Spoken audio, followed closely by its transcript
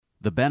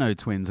The Bano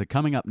twins are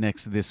coming up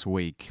next this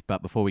week,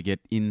 but before we get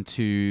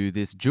into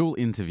this dual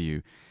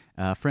interview,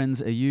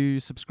 friends, are you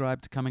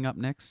subscribed to Coming Up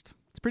Next?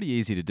 It's pretty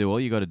easy to do. All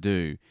you got to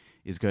do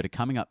is go to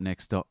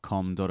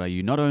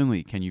comingupnext.com.au. Not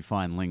only can you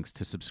find links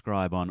to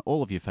subscribe on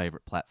all of your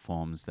favourite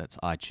platforms, that's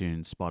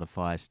iTunes,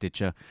 Spotify,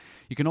 Stitcher,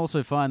 you can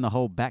also find the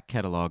whole back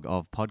catalogue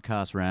of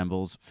podcast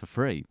rambles for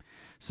free.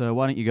 So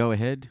why don't you go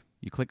ahead,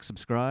 you click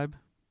subscribe,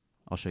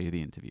 I'll show you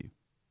the interview.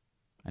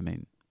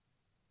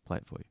 Play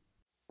it for you.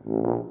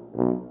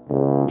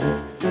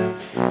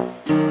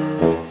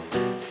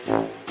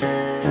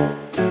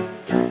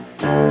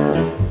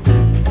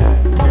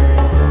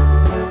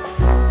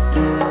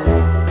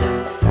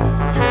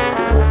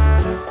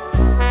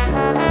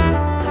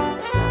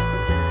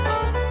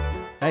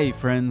 Hey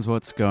friends,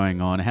 what's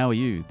going on? How are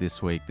you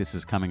this week? This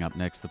is Coming Up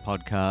Next, the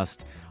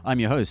podcast.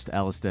 I'm your host,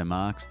 Alistair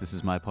Marks. This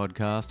is my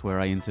podcast where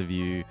I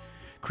interview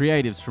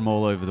creatives from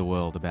all over the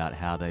world about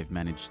how they've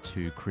managed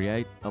to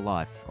create a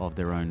life of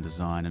their own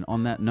design. And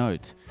on that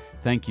note,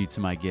 thank you to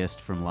my guest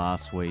from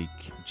last week,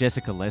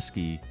 Jessica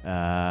Leske,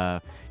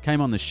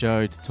 came on the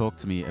show to talk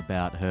to me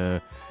about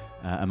her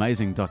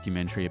amazing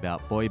documentary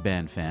about boy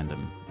band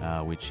fandom,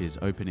 which is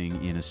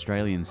opening in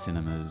Australian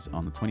cinemas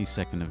on the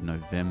 22nd of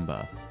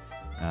November.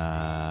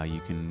 You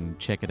can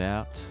check it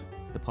out,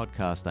 the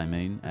podcast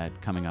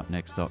at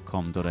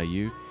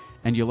comingupnext.com.au,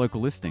 and your local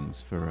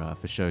listings for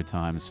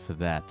showtimes for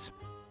that.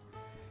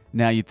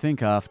 Now, you'd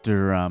think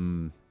after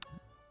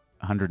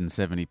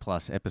 170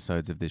 plus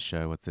episodes of this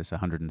show, what's this,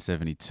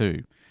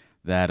 172,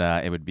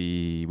 that we'd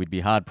be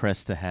hard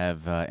pressed to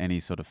have any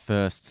sort of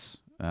firsts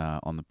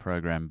on the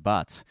program,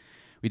 but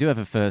we do have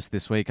a first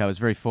this week. I was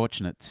very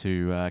fortunate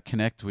to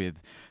connect with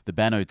the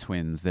Bano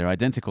twins. They're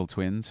identical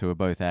twins who are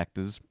both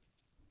actors,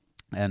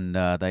 and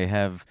they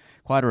have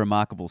quite a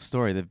remarkable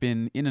story. They've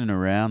been in and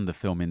around the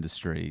film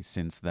industry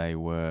since they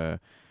were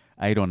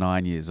 8 or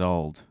 9 years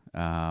old,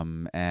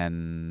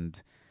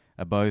 and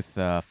are both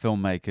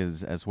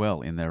filmmakers as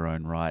well in their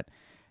own right.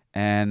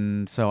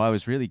 And so I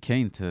was really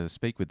keen to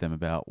speak with them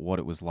about what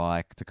it was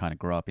like to kind of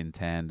grow up in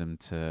tandem,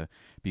 to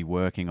be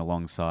working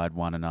alongside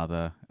one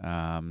another,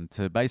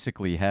 to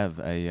basically have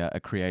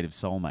a creative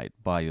soulmate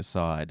by your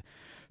side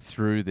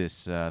through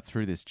this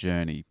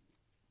journey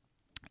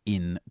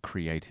in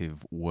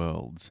creative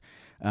worlds.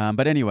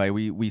 But anyway,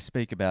 we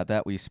speak about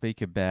that. We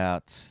speak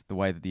about the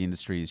way that the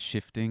industry is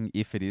shifting,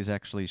 if it is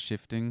actually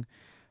shifting.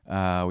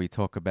 We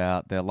talk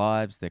about their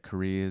lives, their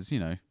careers,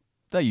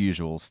 the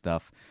usual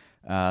stuff.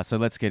 So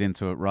let's get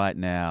into it right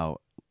now.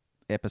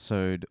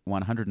 Episode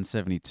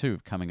 172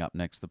 of Coming Up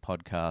Next, the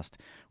podcast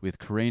with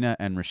Karina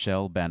and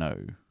Rochelle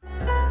Bano.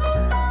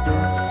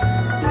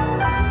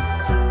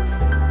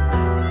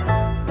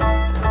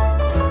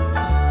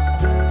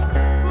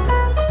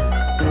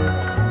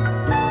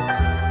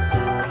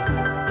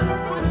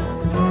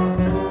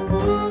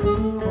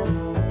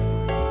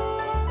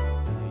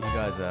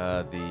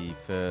 Are the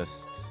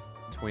first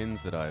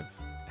twins that I've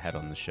had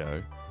on the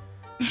show.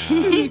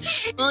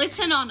 Well, it's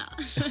an honour.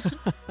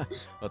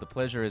 Well, the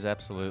pleasure is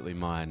absolutely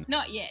mine.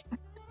 Not yet.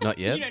 Not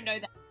yet? You don't know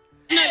that.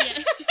 Not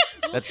yet.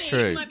 We'll That's see. true.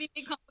 It might be a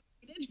bit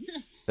complicated.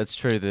 That's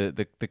true.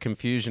 The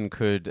confusion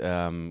could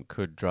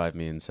drive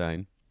me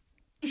insane.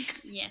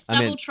 Yes,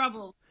 double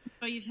trouble. I'm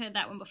sure you've heard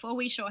that one before.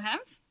 We sure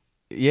have.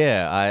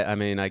 Yeah,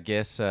 I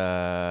guess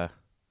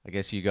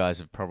you guys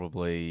have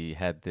probably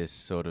had this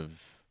sort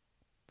of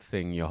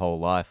thing your whole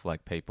life,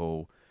 like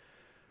people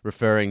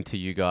referring to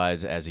you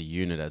guys as a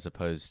unit as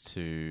opposed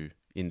to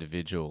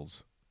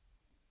individuals.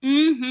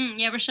 Mm-hmm.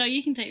 Yeah, Rochelle,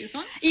 you can take this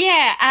one.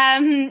 Yeah,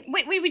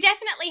 we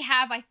definitely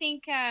have. I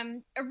think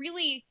a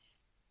really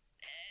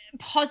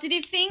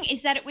positive thing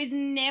is that it was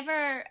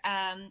never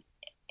a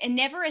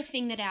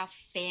thing that our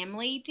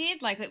family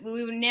did. Like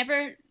we were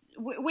never.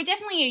 We're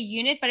definitely a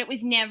unit, but it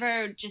was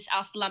never just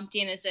us lumped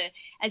in as a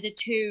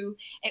two.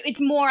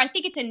 It's more. I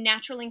think it's a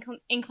natural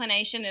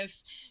inclination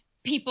of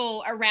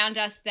people around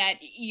us that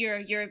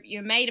you're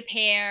made a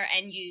pair,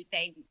 and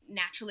they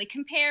naturally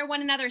compare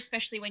one another,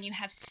 especially when you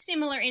have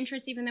similar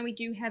interests, even though we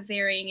do have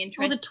varying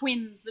interests. Or the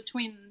twins.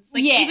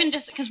 Like, yes. Even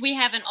just because we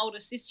have an older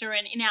sister,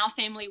 and in our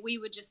family we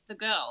were just the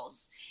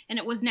girls, and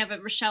it was never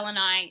Rochelle and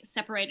I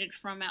separated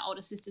from our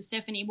older sister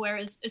Stephanie,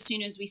 whereas as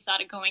soon as we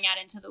started going out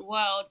into the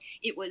world,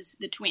 it was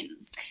the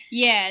twins.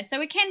 Yeah,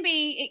 so it can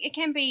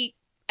be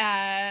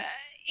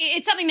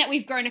it's something that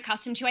we've grown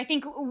accustomed to. I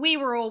think we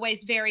were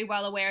always very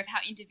well aware of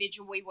how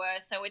individual we were,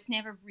 so it's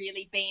never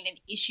really been an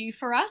issue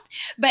for us.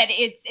 But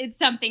it's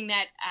something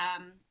that,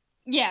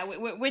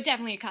 we're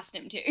definitely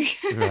accustomed to.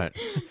 Right.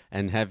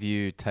 And have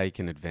you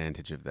taken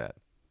advantage of that?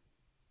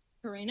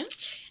 Karina?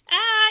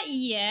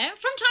 Yeah.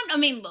 From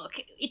time,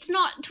 look,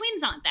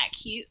 twins aren't that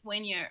cute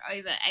when you're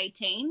over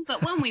 18,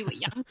 but when we were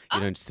younger. You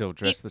don't still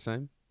dress the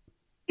same?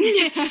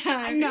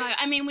 No,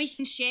 we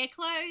can share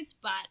clothes,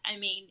 but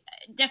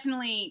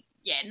definitely,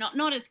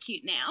 not as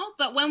cute now.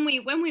 But when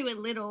we were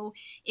little,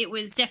 it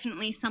was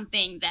definitely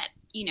something that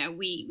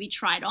we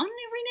tried on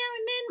every now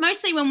and then.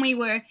 Mostly when we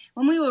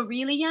were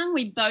really young,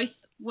 we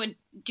both were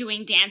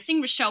doing dancing.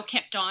 Rochelle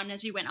kept on.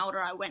 As we went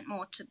older, I went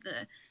more to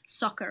the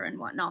soccer and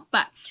whatnot.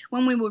 But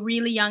when we were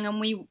really young and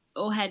we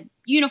all had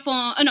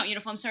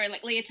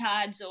like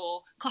leotards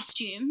or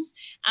costumes,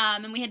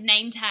 and we had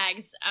name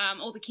tags.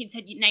 All the kids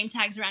had name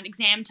tags around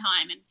exam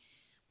time, and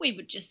we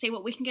would just see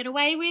what we can get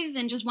away with,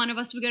 and just one of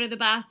us would go to the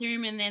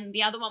bathroom, and then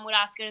the other one would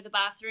ask to go to the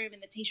bathroom,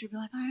 and the teacher would be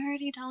like, I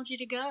already told you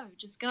to go,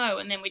 just go.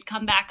 And then we'd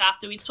come back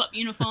after we'd swap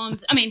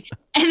uniforms. and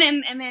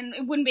then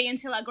it wouldn't be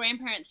until our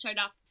grandparents showed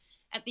up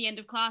at the end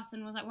of class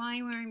and was like, why are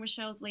you wearing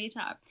Rochelle's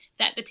leotard?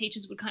 That the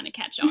teachers would kind of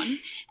catch on.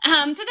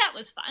 So that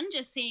was fun,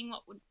 just seeing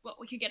what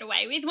we could get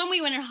away with. When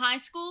we went in high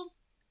school,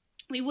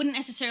 we wouldn't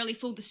necessarily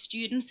fool the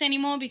students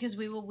anymore because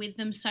we were with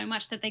them so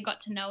much that they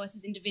got to know us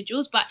as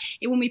individuals. But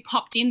when we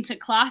popped into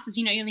classes,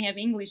 you only have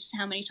English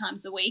how many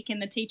times a week,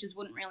 and the teachers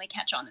wouldn't really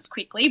catch on as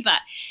quickly. But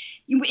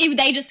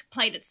they just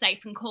played it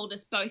safe and called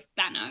us both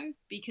Bano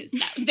because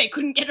they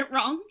couldn't get it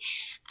wrong.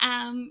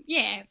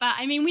 But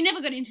we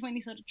never got into any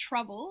sort of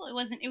trouble.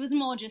 It was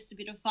more just a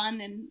bit of fun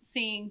and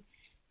seeing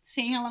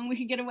how long we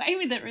could get away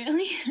with it,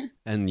 really.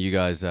 And you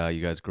guys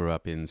grew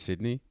up in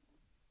Sydney?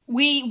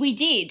 We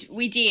did.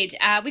 We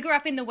grew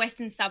up in the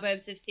western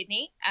suburbs of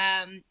Sydney.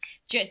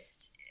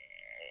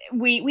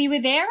 We were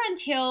there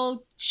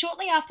until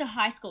shortly after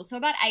high school, so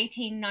about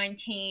 18,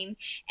 19,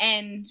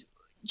 and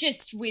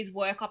just with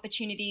work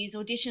opportunities,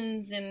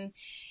 auditions,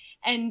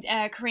 and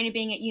Karina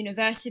being at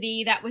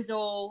university, that was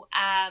all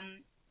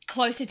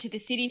closer to the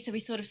city, so we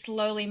sort of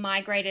slowly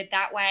migrated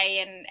that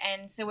way,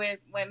 and so we're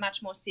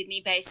much more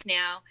Sydney based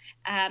now.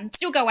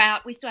 Still go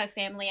out, we still have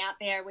family out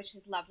there, which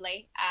is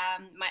lovely.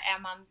 Our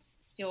mum's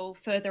still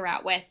further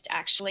out west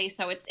actually,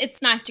 so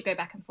it's nice to go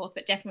back and forth,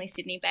 but definitely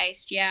Sydney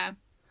based. Yeah.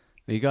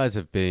 You guys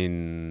have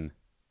been,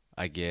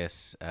 I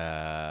guess,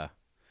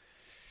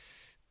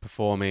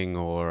 performing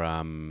or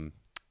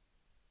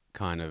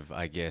kind of,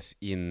 I guess,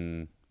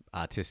 in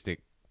artistic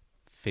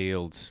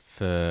fields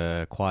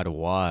for quite a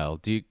while.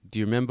 Do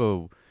you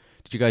remember,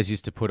 did you guys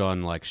used to put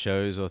on like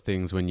shows or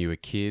things when you were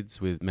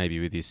kids, with maybe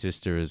with your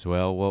sister as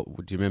well?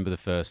 Do you remember the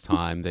first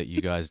time that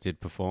you guys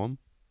did perform?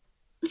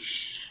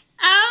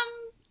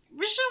 Rochelle,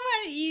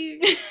 why don't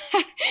you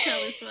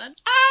tell this one?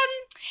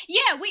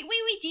 Yeah,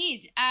 we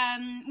did.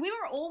 We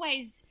were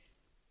always,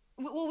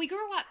 we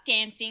grew up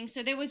dancing,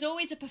 so there was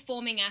always a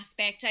performing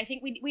aspect. I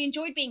think we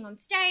enjoyed being on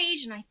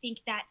stage, and I think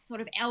that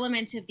sort of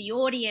element of the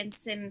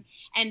audience and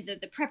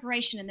the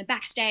preparation and the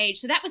backstage.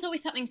 So that was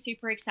always something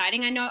super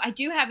exciting. I know I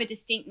do have a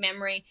distinct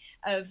memory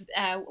of,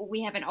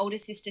 we have an older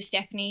sister,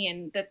 Stephanie,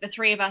 and the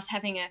three of us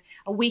having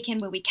a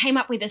weekend where we came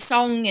up with a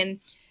song and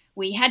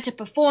we had to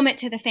perform it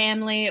to the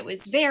family. It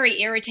was very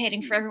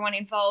irritating for everyone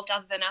involved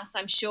other than us,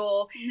 I'm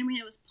sure. And then we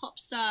had Pop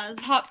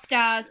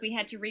Stars. We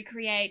had to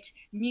recreate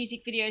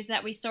music videos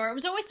that we saw. It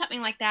was always something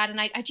like that.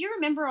 And I do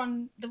remember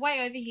on the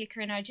way over here,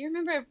 Corinne, I do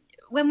remember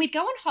when we'd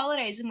go on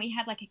holidays and we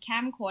had like a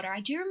camcorder,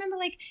 I do remember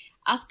like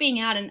us being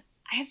out, and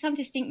I have some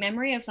distinct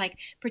memory of like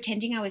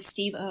pretending I was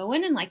Steve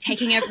Irwin and like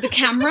taking over the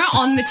camera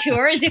on the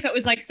tour as if it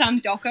was like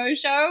some doco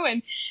show.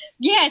 And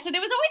yeah, so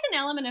there was always an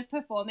element of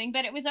performing,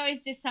 but it was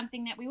always just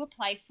something that we were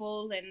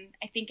playful. And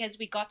I think as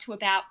we got to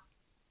about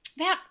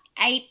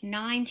 8,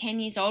 9, 10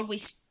 years old,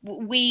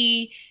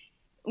 we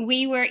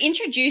were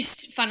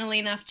introduced, funnily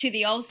enough, to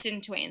the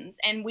Olsen twins,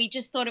 and we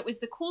just thought it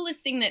was the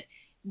coolest thing that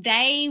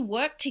they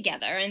worked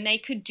together and they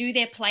could do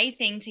their play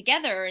thing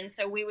together. And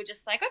so we were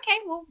just like, okay,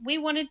 well, we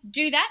want to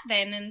do that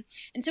then.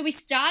 And so we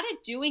started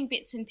doing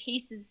bits and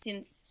pieces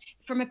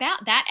from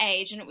about that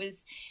age, and it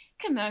was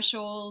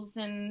commercials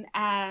and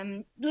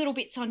little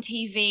bits on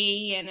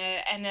TV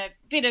and a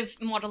bit of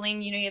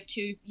modeling. You have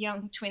two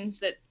young twins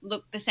that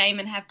look the same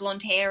and have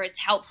blonde hair. It's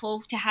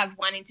helpful to have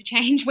one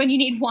interchange when you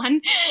need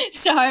one.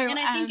 So, and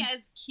I think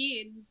as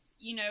kids,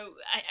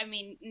 I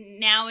mean,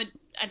 now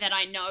that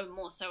I know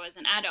more so as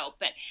an adult,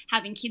 but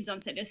having kids on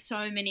set, there's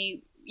so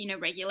many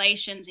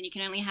regulations, and you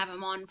can only have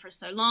them on for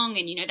so long,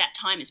 and that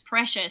time is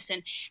precious.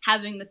 And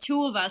having the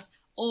two of us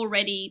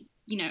already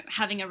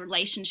having a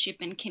relationship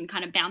and can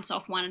kind of bounce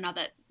off one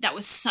another, that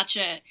was such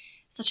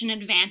an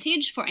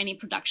advantage for any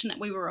production that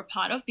we were a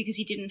part of, because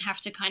you didn't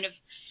have to kind of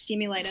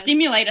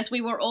stimulate us.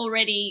 We were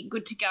already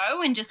good to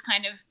go and just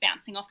kind of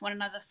bouncing off one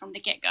another from the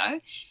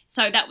get-go.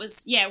 So that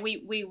was,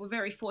 we were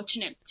very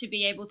fortunate to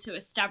be able to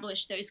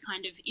establish those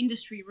kind of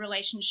industry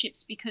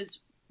relationships,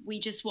 because we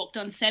just walked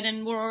on set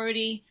and were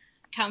already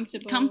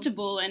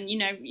comfortable and,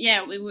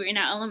 we were in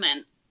our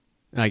element.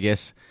 I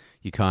guess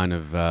you kind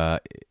of...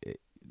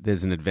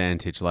 there's an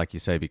advantage, like you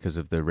say, because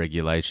of the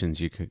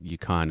regulations. You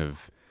kind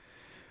of,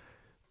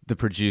 the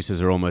producers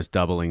are almost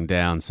doubling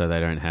down, so they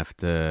don't have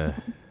to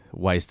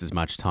waste as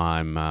much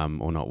time,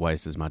 or not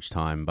waste as much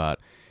time. But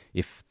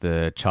if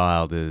the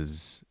child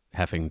is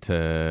having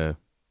to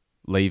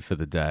leave for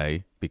the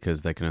day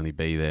because they can only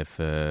be there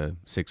for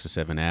 6 or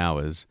 7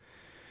 hours,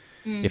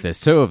 if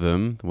there's two of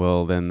them,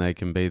 well, then they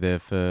can be there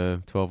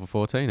for 12 or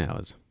 14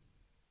 hours.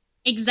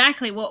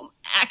 Exactly. Well,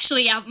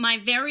 actually, my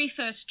very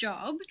first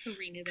job,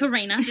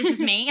 Karina, this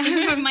is me.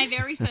 My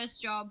very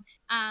first job,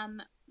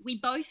 we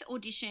both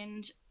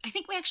auditioned. I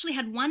think we actually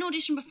had one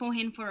audition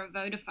beforehand for a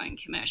Vodafone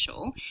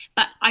commercial,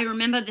 but I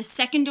remember the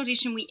second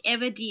audition we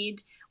ever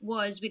did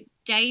was with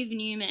Dave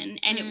Newman,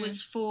 and it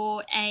was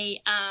for an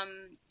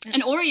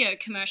Oreo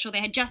commercial. They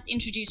had just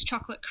introduced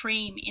chocolate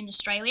cream in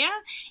Australia,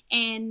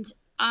 and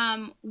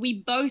we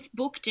both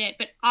booked it,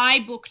 but I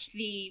booked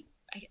the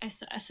I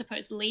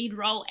suppose lead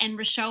role, and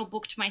Rochelle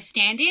booked my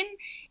stand-in,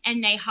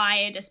 and they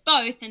hired us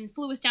both and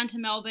flew us down to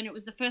Melbourne. It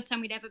was the first time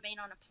we'd ever been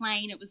on a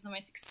plane. It was the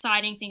most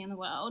exciting thing in the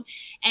world,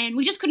 and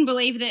we just couldn't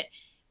believe that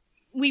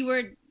we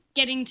were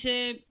getting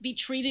to be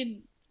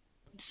treated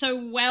so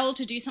well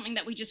to do something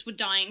that we just were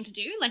dying to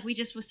do. Like, we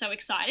just were so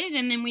excited.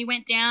 And then we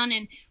went down,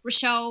 and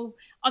Rochelle,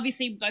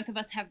 obviously both of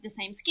us have the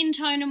same skin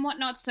tone and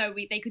whatnot, so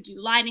they could do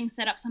lighting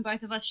setups on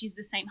both of us. She's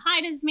the same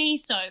height as me,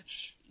 so I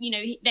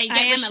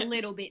am a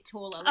little bit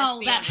taller. Let's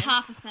be honest.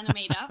 Half a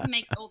centimetre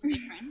makes all the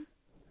difference.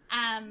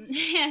 And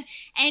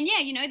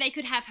yeah, they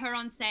could have her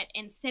on set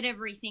and set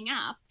everything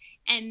up,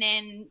 and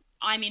then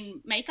I'm in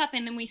makeup,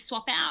 and then we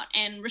swap out,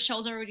 and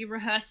Rochelle's already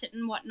rehearsed it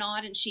and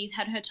whatnot, and she's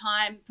had her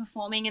time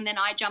performing, and then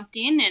I jumped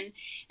in,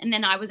 and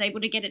then I was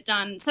able to get it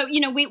done. So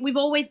we've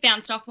always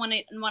bounced off one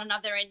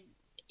another, and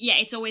yeah,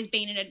 it's always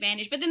been an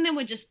advantage. But then there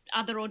were just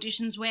other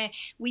auditions where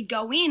we'd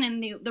go in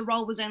and the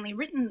role was only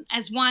written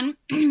as one,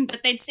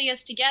 but they'd see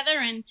us together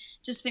and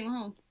just think,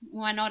 oh,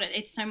 why not?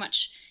 It's so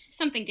much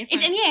something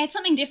different. It's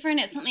something different.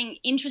 It's something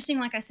interesting.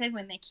 Like I said,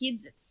 when they're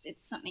kids,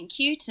 it's something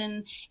cute.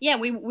 And yeah,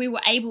 we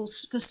were able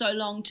for so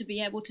long to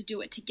be able to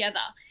do it together.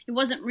 It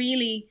wasn't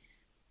really.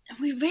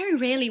 We very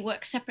rarely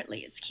work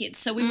separately as kids,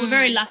 so we were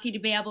very lucky to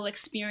be able to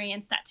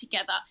experience that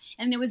together.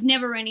 And there was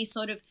never any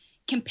sort of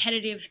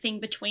competitive thing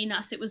between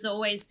us. It was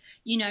always,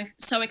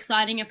 so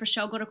exciting if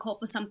Rochelle got a call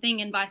for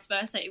something and vice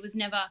versa. It was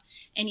never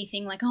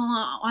anything like,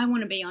 oh, I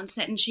want to be on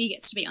set and she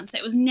gets to be on set.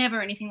 It was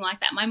never anything like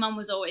that. My mum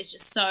was always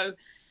just so,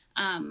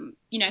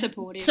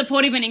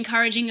 supportive and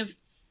encouraging of,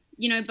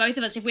 both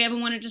of us. If we ever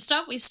wanted to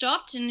stop, we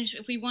stopped. And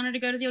if we wanted to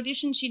go to the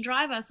audition, she'd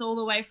drive us all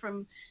the way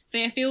from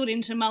Fairfield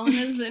into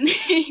Mulliners, and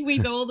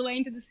we'd go all the way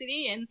into the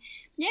city. And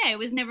yeah, it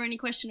was never any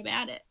question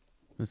about it.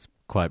 That's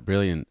quite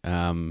brilliant.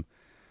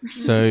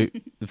 So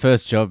the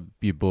first job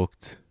you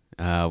booked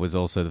was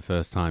also the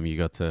first time you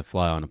got to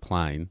fly on a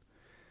plane.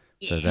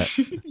 Yeah. So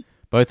that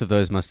both of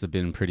those must have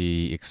been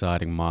pretty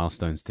exciting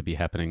milestones to be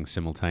happening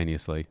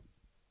simultaneously.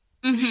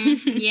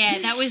 Mm-hmm. Yeah,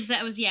 that was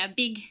a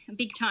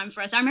big time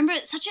for us. I remember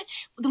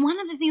one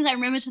of the things I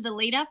remember to the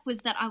lead up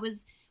was that I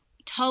was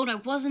told I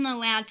wasn't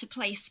allowed to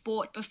play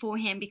sport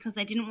beforehand because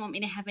they didn't want me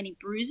to have any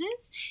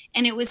bruises,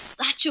 and it was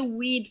such a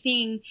weird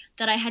thing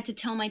that I had to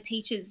tell my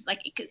teachers.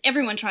 Like,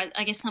 everyone tried,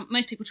 I guess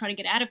most people try to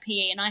get out of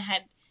PE, and I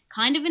had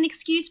kind of an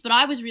excuse, but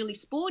I was really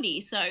sporty,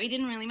 so it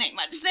didn't really make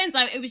much sense.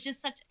 It was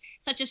just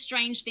such a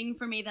strange thing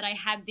for me that I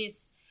had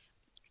this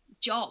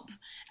job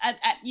at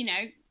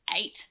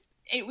 8.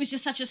 It was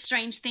just such a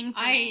strange thing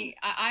for me.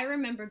 I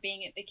remember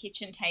being at the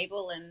kitchen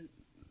table and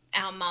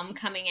our mum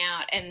coming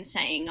out and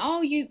saying,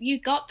 oh, you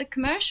got the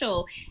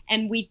commercial.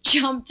 And we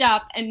jumped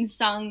up and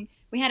sung.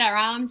 We had our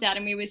arms out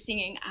and we were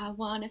singing, I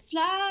want to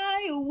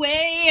fly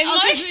away. And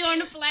because we were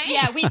on a plane?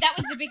 Yeah, that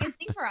was the biggest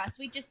thing for us.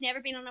 We'd just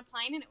never been on a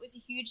plane, and it was a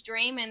huge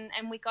dream. And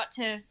we got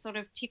to sort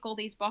of tick all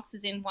these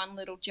boxes in one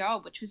little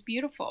job, which was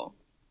beautiful.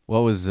 What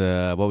was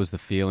the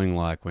feeling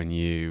like when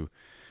you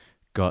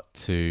got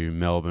to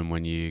Melbourne,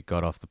 when you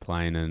got off the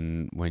plane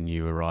and when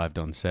you arrived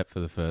on set for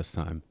the first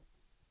time?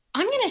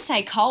 I'm going to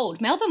say cold.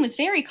 Melbourne was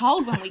very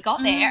cold when we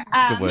got there.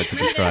 That's a good word to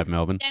describe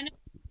Melbourne.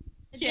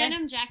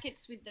 Denim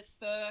jackets with the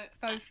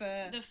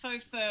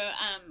faux fur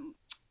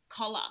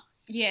collar.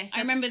 Yes. I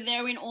remember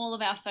they were in all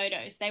of our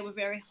photos. They were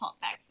very hot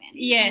back then.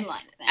 Yes. I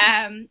liked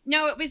them.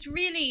 No, it was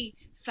really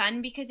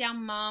fun because our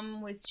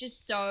mum was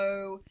just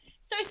so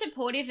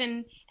supportive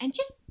and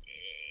just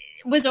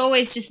was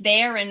always just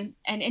there and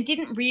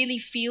didn't really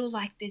feel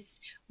like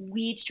this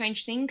weird,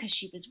 strange thing because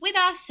she was with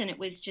us and it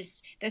was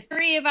just the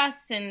three of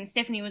us, and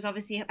Stephanie was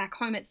obviously back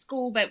home at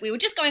school, but we were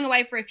just going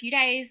away for a few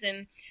days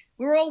and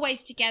we were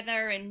always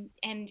together and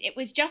it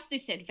was just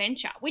this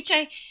adventure, which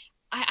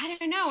I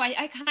don't know.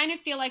 I kind of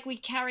feel like we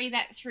carry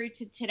that through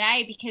to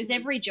today because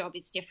every job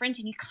is different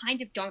and you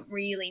kind of don't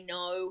really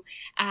know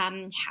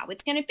how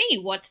it's going to be.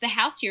 What's the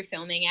house you're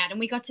filming at?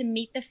 And we got to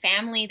meet the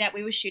family that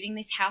we were shooting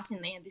this house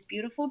in. They had this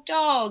beautiful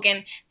dog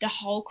and the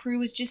whole crew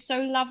was just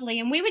so lovely.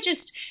 And we were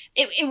just,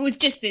 it was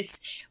just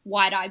this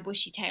wide-eyed,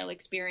 bushy-tail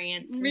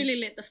experience. Really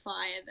lit the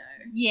fire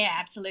though. Yeah,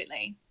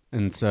 absolutely.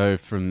 And so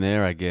from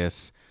there, I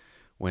guess,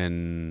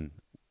 when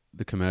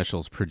the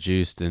commercial's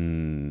produced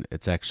and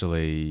it's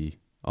actually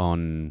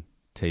on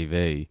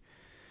TV,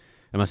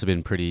 it must have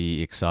been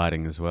pretty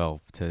exciting as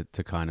well to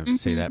kind of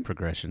see that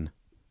progression.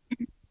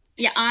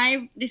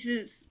 Yeah, this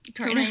is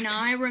Karina.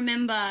 I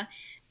remember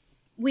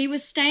we were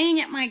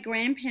staying at my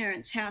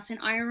grandparents' house, and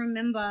I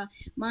remember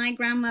my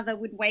grandmother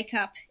would wake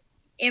up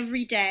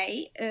every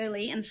day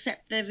early and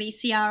set the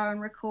VCR on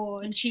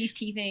record. And Cheese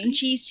TV. And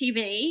Cheese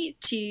TV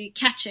to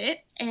catch it.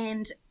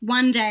 And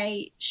one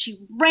day she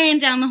ran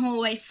down the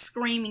hallway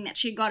screaming that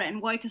she got it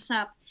and woke us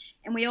up.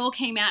 And we all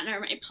came out,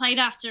 and it played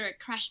after a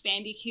Crash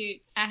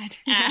Bandicoot ad.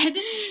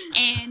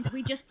 And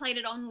we just played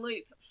it on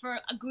loop for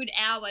a good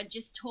hour,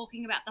 just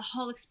talking about the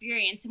whole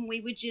experience. And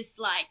we were just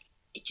like,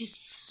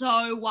 just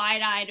so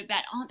wide-eyed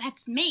about, oh,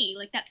 that's me.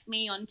 Like, that's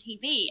me on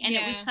TV. And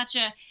it was such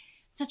a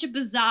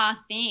bizarre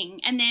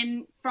thing. And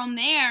then from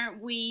there,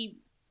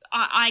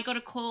 I got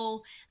a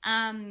call,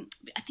 I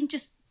think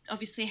just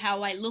obviously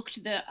how I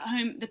looked,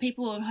 the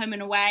people of Home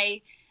and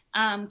Away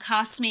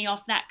cast me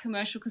off that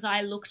commercial because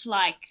I looked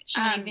like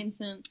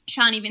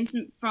Shani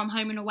Vincent from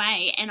Home and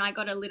Away, and I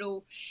got a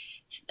little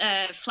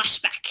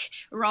flashback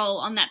role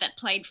on that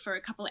played for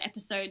a couple of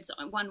episodes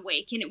on 1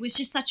 week, and it was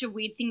just such a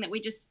weird thing that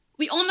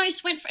we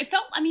almost went it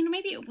felt, I mean,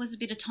 maybe it was a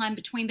bit of time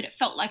between, but it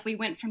felt like we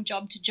went from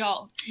job to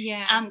job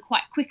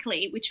quite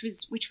quickly, which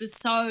was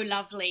so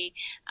lovely,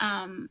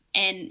 and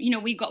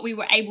we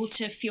were able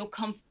to feel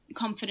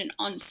confident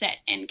on set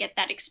and get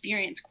that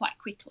experience quite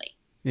quickly.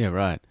 Yeah,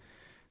 right.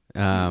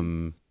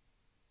 And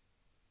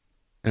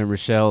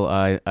Rochelle,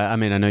 I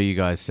mean, I know you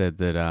guys said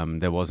that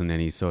there wasn't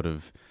any sort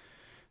of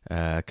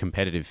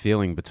competitive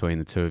feeling between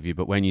the two of you,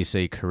 but when you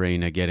see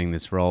Karina getting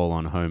this role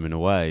on Home and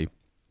Away,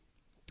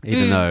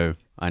 even though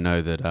I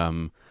know that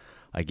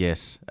I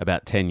guess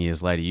about 10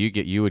 years later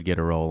you would get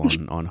a role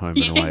on Home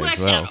and Away as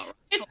well.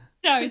 It's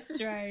so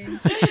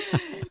strange.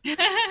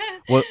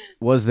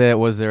 Was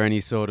there any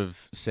sort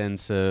of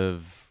sense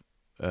of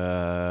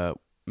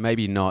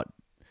maybe not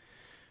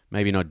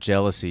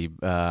jealousy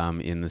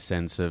in the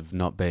sense of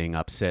not being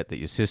upset that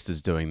your sister's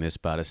doing this,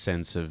 but a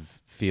sense of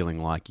feeling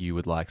like you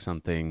would like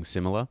something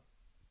similar?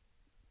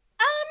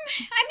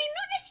 I mean,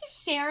 not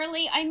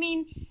necessarily. I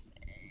mean,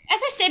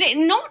 as I said,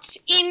 not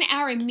in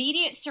our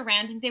immediate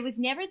surrounding. There was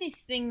never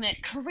this thing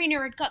that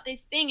Karina had got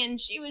this thing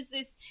and she was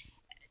this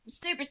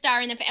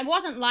superstar it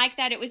wasn't like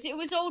that. It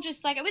was all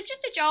just like, it was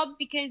just a job,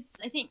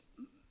 because I think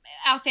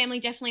our family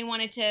definitely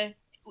wanted to,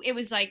 it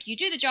was like you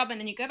do the job and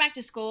then you go back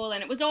to school,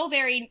 and it was all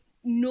very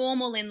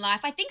normal in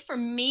life. I think for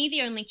me,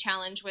 the only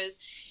challenge was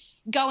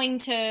going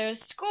to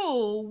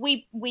school.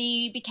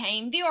 We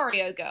became the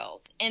Oreo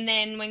girls, and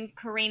then when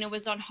Karina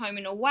was on Home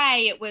and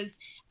Away, it was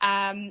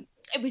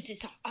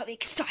this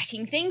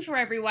exciting thing for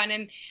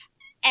everyone,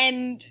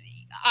 and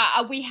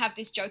we have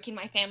this joke in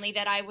my family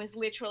that I was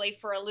literally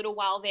for a little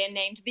while there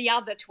named the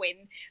other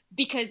twin,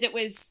 because it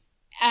was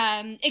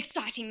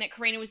exciting that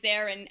Karina was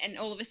there, and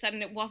all of a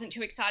sudden it wasn't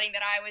too exciting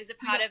that I was a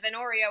part of an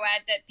Oreo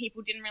ad that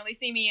people didn't really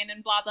see me in,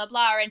 and blah blah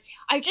blah. And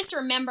I just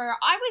remember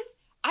I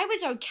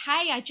was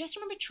okay. I just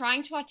remember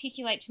trying to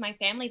articulate to my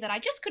family that I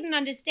just couldn't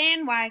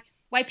understand why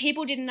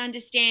people didn't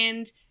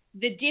understand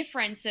the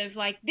difference of,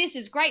 like, this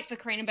is great for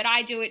Karina, but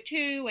I do it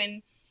too.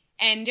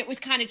 And it was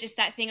kind of just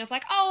that thing of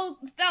like, oh,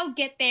 they'll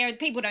get there.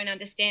 People don't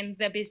understand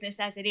the business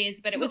as it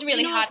is, but it was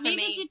really hard for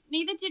me.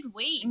 Neither did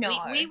we.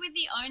 No. We were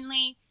the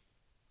only,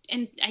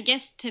 and I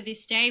guess to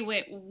this day,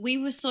 we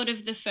were sort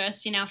of the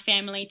first in our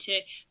family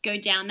to go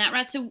down that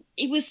route. So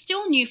it was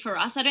still new for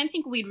us. I don't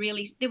think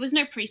there was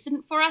no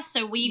precedent for us.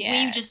 So we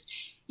just,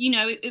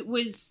 it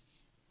was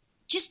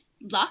just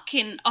luck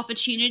and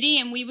opportunity,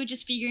 and we were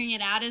just figuring it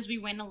out as we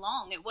went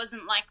along. It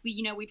wasn't like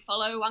we'd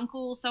follow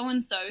Uncle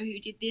so-and-so who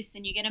did this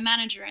and you get a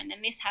manager and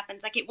then this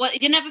happens. Like it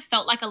didn't ever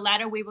felt like a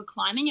ladder we were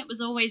climbing. It was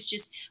always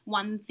just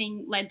one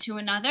thing led to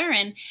another.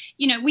 And,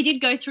 we did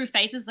go through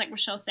phases, like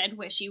Rochelle said,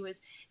 where she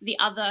was the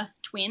other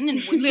twin,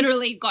 and we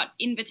literally got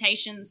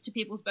invitations to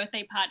people's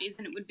birthday parties,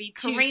 and it would be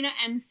Karina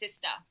and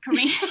sister.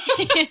 Karina.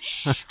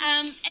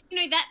 And,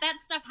 that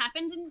stuff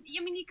happened, and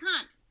I mean, you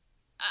can't,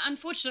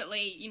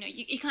 unfortunately,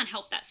 you can't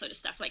help that sort of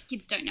stuff. Like,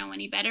 kids don't know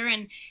any better,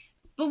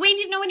 but we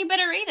didn't know any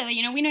better either.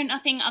 We know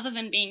nothing other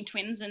than being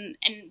twins, and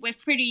we're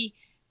pretty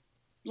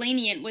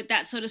lenient with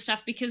that sort of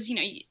stuff because,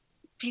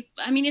 people,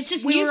 I mean, it's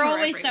just we new were for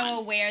always everyone. so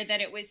aware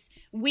that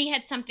we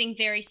had something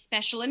very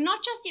special, and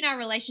not just in our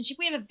relationship.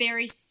 We have a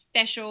very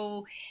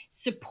special,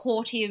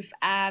 supportive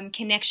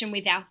connection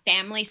with our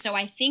family. So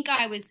I think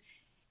it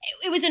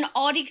was an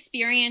odd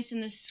experience in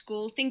the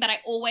school thing, but I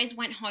always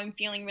went home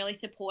feeling really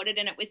supported,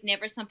 and it was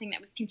never something that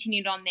was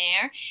continued on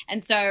there.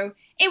 And so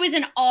it was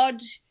an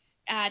odd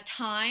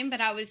time,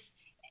 but I was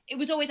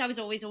always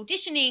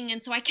auditioning,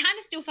 and so I kind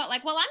of still felt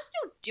like, well, I'm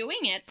still doing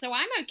it, so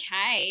I'm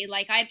okay.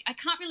 Like I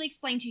can't really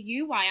explain to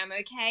you why I'm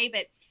okay,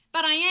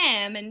 but I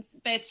am, and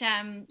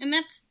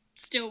that's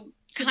still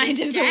kind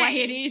of the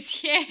way it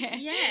is.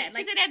 Yeah,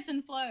 because it ebbs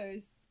and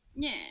flows.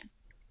 Yeah.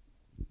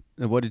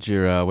 What did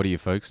your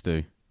folks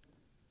do?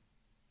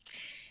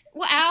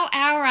 Well,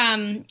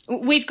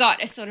 we've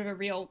got a sort of a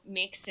real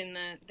mix in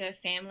the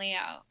family.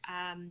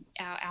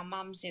 Our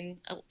mum's in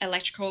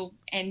electrical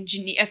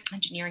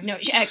engineering. No,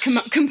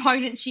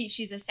 components.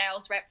 She's a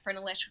sales rep for an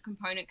electrical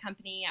component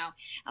company.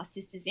 Our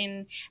sister's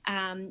in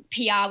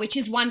PR, which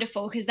is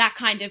wonderful because that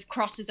kind of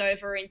crosses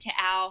over into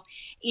our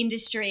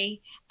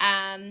industry,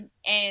 and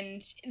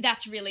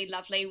that's really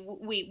lovely.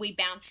 We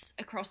bounce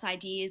across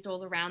ideas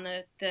all around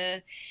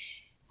the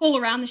all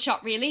around the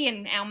shop really,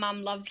 and our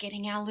mum loves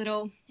getting our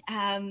little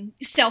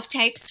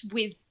self-tapes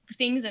with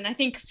things, and I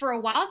think for a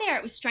while there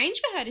it was strange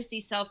for her to see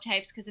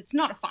self-tapes because it's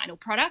not a final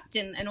product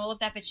and all of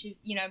that, but she,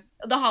 you know,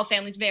 the whole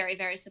family's very,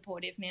 very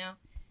supportive now.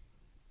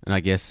 And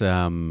I guess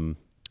from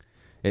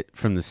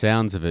the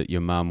sounds of it,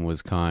 your mum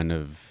was kind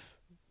of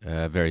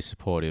very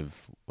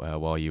supportive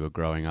while you were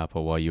growing up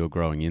or while you were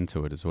growing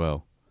into it as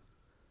well.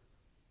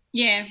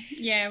 Yeah,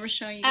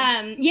 Rochelle.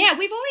 Yeah,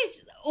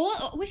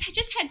 we've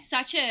just had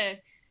such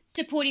a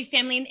supportive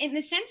family in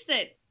the sense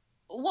that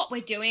what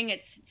we're doing,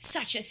 it's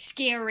such a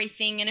scary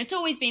thing, and it's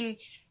always been,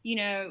 you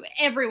know,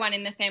 everyone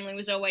in the family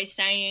was always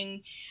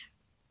saying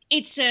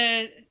it's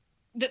the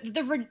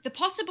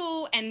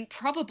possible and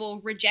probable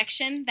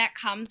rejection that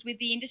comes with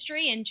the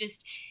industry, and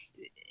just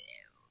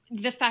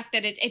the fact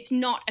that it's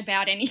not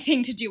about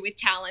anything to do with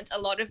talent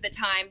a lot of the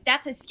time.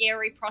 That's a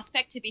scary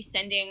prospect to be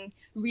sending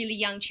really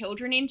young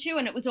children into,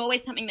 and it was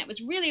always something that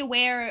was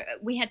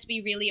we had to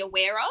be really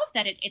aware of,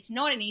 that it's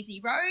not an easy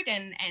road,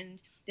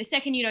 and the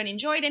second you don't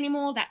enjoy it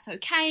anymore, that's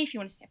okay if you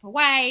want to step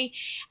away.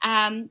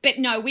 But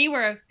no, we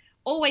were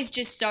always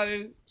just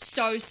so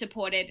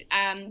supported.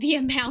 The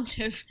amount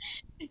of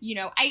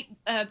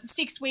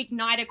 6-week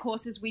NIDA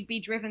courses we'd be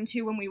driven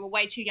to when we were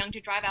way too young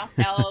to drive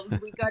ourselves.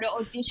 We'd go to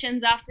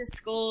auditions after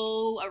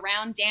school,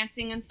 around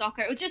dancing and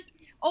soccer. It was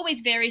just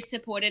always very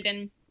supported.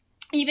 And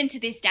even to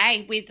this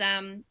day, with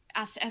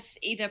us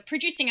either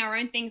producing our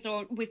own things,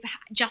 or we've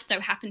just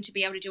so happened to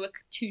be able to do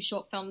 2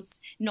 short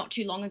films not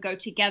too long ago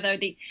together.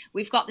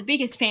 We've got the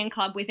biggest fan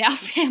club with our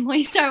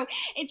family, so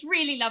it's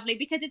really lovely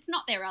because it's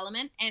not their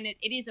element, and it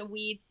is a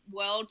weird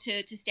world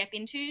to step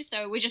into,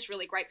 so we're just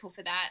really grateful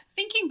for that.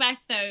 Thinking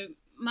back though,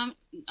 Mum,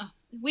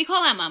 we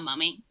call our mum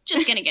Mummy,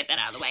 just gonna get that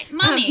out of the way.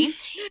 Mummy,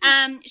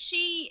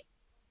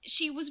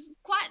 she was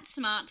quite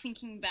smart,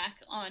 thinking back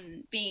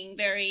on being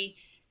very,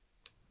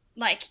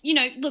 like, you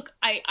know, look,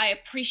 I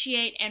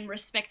appreciate and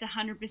respect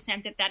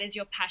 100% that is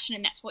your passion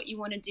and that's what you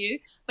want to do.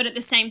 But at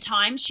the same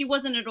time, she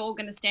wasn't at all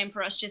going to stand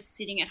for us just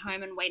sitting at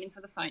home and waiting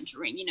for the phone to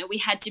ring. You know, we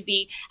had to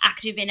be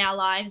active in our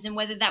lives, and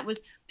whether that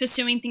was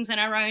pursuing things on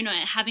our own or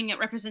having a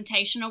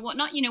representation or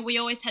whatnot, you know, we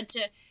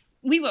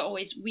were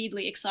always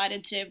weirdly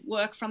excited to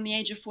work from the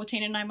age of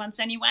 14 and 9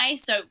 months anyway.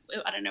 So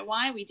I don't know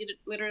why. We did it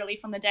literally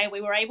from the day we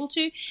were able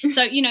to.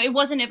 So, you know, it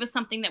wasn't ever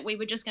something that we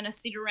were just going to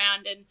sit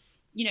around and,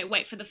 you know,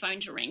 wait for the phone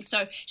to ring.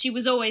 So she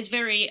was always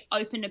very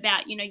open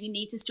about, you know, you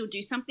need to still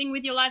do something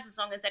with your lives as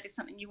long as that is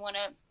something you want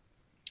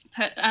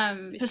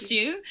to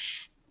pursue.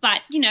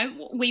 But, you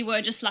know, we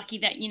were just lucky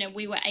that, you know,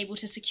 we were able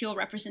to secure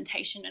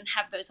representation and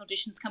have those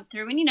auditions come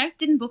through, and, you know,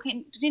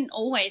 didn't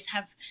always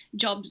have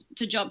job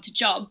to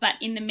job. But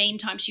in the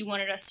meantime, she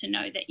wanted us to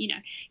know that, you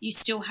know, you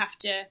still have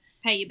to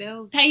pay your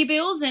bills,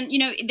 and, you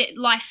know, that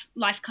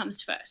life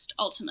comes first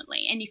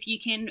ultimately. And if you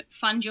can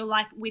fund your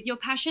life with your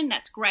passion,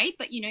 that's great.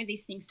 But, you know,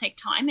 these things take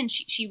time, and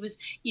she was,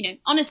 you know,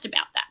 honest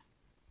about that.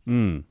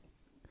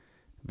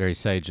 Very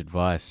sage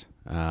advice.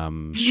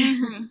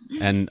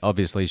 And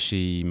obviously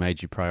she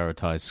made you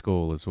prioritize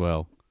school as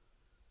well.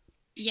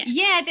 Yes.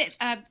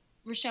 Yeah,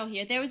 Rochelle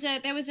here. There was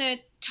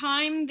a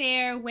time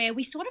there where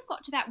we sort of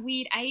got to that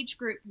weird age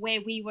group where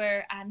we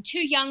were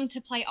too young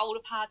to play older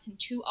parts and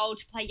too old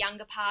to play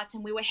younger parts,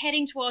 and we were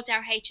heading towards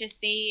our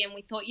HSC, and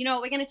we thought, you know,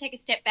 we're going to take a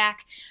step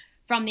back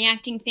from the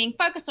acting thing,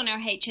 focus on our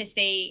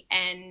HSC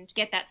and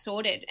get that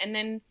sorted. And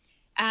then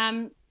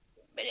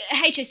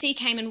HSC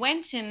came and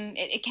went, and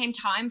it came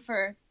time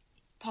for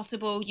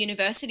possible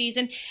universities,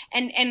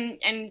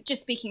 and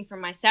just speaking from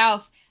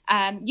myself,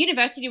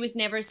 university was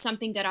never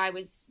something that I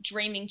was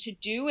dreaming to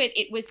do.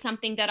 It was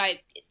something that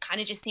it kind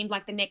of just seemed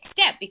like the next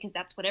step, because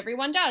that's what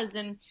everyone does.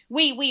 And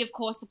we of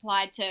course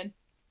applied to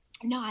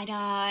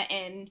NIDA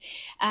and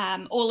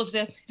all of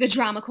the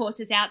drama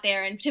courses out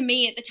there, and to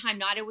me at the time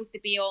NIDA was the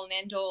be all and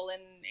end all,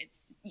 and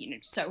it's, you know,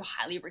 so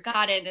highly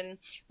regarded. And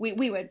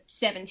we were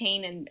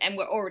 17 and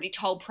we're already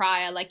told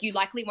prior, like, you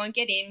likely won't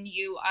get in,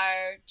 you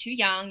are too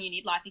young, you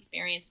need life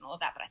experience and all of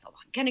that. But I thought,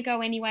 well, I'm gonna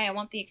go anyway, I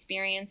want the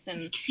experience,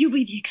 and you'll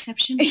be the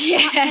exception.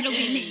 Yeah, it'll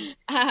be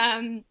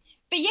me.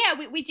 But yeah,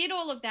 we did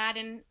all of that,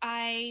 and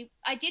I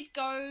did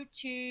go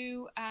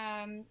to,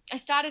 I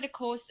started a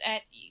course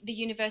at the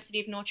University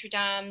of Notre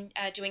Dame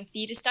doing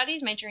theatre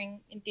studies,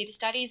 majoring in theatre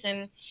studies,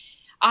 and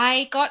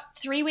I got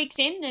 3 weeks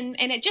in,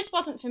 and it just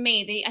wasn't for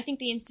me. I think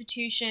the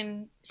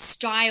institution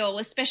style,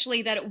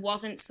 especially that it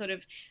wasn't sort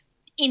of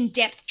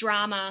in-depth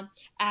drama,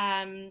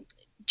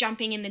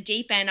 jumping in the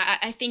deep end,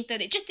 I think that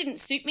it just didn't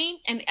suit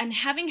me. And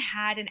having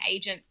had an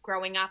agent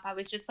growing up, I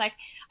was just like,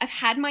 I've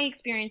had my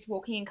experience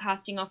walking in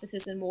casting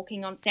offices and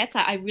walking on sets.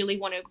 I really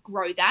want to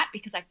grow that,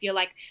 because I feel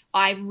like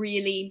I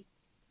really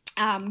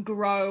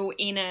grow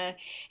in a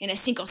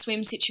sink or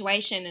swim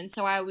situation. And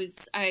so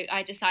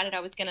I decided I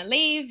was going to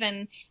leave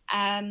and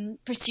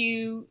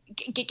pursue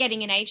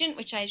getting an agent,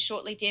 which I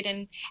shortly did.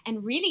 And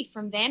really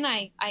from then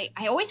I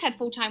always had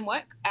full-time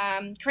work.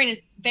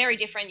 Karina's very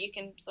different. You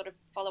can sort of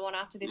follow on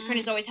after this.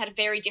 Karina's always had a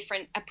very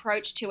different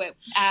approach to it,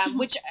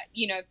 which,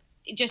 you know,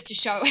 just to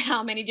show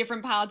how many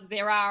different paths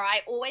there are.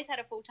 I always had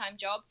a full-time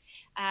job.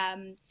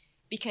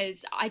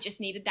 because I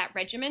just needed that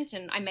regiment,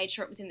 and I made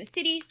sure it was in the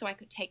city so I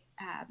could take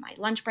my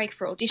lunch break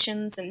for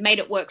auditions and made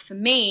it work for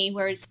me,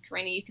 whereas,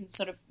 Karina, you can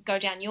sort of go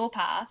down your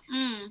path.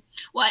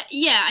 Well,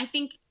 yeah, I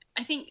think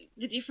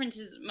the difference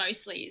is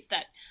mostly is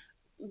that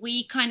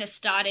we kind of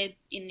started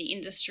in the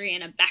industry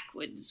in a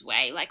backwards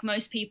way. Like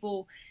most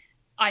people,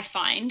 I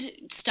find,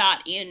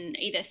 start in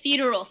either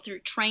theatre or through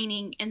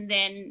training and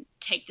then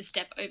take the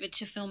step over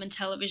to film and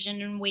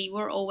television. And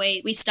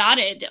we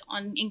started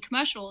in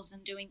commercials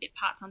and doing bit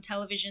parts on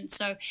television.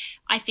 So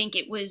I think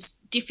it was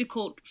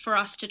difficult for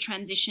us to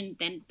transition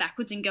then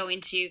backwards and go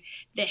into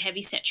the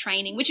heavy set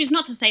training, which is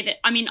not to say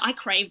that, I mean, I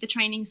crave the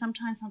training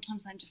sometimes.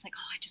 Sometimes I'm just like,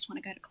 I just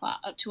want to go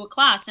to a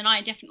class. And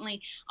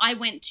I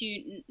went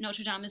to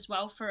Notre Dame as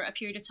well for a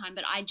period of time,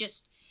 but I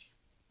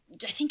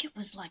think it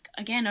was like,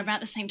 again, about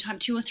the same time,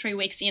 2 or 3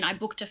 weeks in, I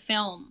booked a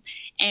film,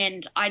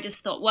 and I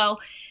just thought, well,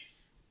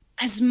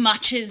 as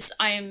much as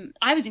I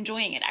was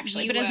enjoying it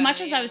actually, as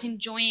much as I was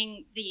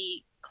enjoying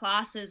the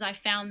classes, I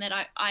found that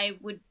I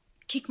would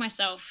kick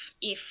myself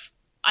if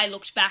I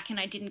looked back and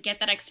I didn't get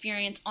that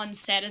experience on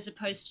set as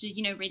opposed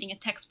to, reading a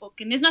textbook.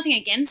 And there's nothing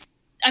against,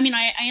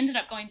 I ended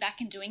up going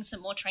back and doing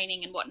some more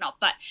training and whatnot,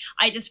 but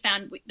I just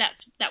found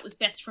that was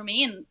best for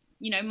me. And,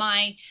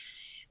 my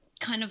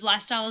kind of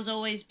lifestyle has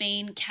always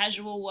been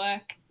casual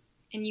work.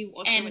 And you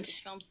also went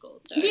to film school.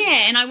 So.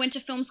 Yeah, and I went to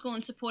film school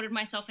and supported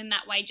myself in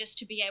that way just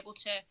to be able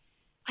to...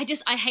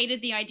 I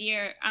hated the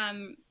idea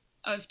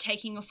of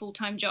taking a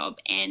full-time job,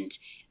 and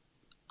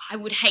I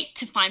would hate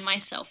to find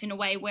myself in a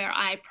way where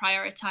I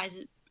prioritize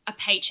a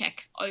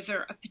paycheck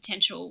over a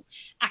potential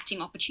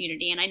acting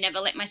opportunity, and I never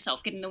let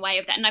myself get in the way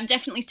of that. And I've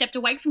definitely stepped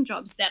away from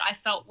jobs that I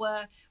felt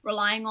were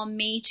relying on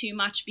me too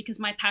much because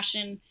my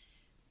passion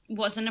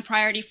wasn't a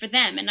priority for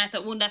them. And I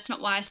thought, well, that's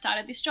not why I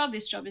started this job.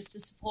 This job is to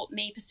support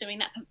me pursuing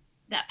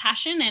that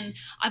passion, and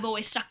I've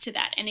always stuck to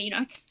that. And,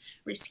 it's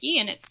risky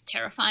and it's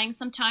terrifying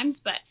sometimes,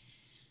 but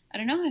I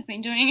don't know, I've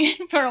been doing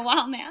it for a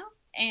while now.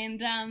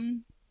 And,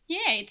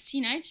 it's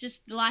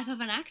just the life of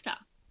an actor.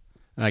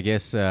 I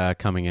guess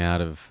coming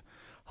out of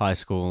high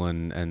school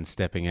and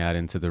stepping out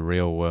into the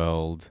real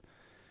world,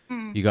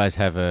 you guys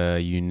have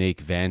a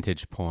unique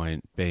vantage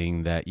point,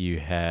 being that you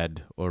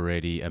had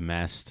already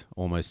amassed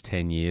almost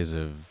 10 years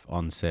of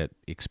on-set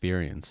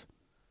experience.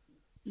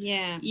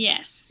 Yeah.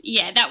 Yes.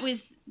 Yeah, that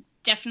was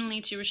definitely,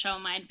 to Rochelle,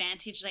 my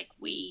advantage. Like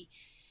we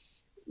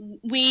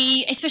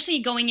especially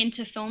going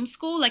into film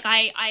school, like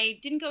I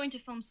didn't go into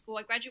film school.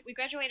 We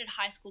graduated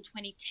high school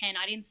 2010.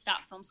 I didn't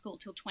start film school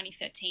till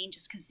 2013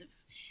 just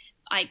because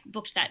I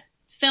booked that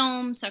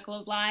film, Circle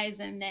of Lies,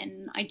 and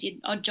then I did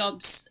odd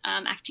jobs,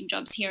 acting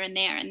jobs here and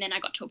there. And then I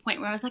got to a point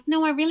where I was like,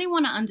 no, I really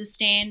want to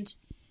understand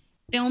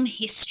film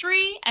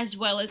history as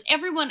well as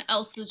everyone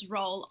else's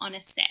role on a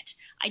set.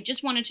 I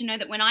just wanted to know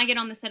that when I get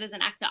on the set as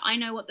an actor, I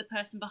know what the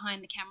person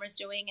behind the camera is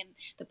doing and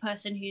the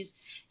person who's,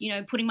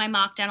 putting my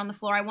mark down on the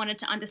floor. I wanted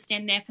to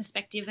understand their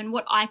perspective and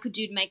what I could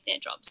do to make their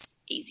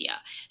jobs easier.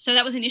 So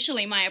that was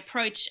initially my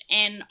approach,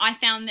 and I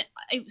found that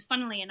it was,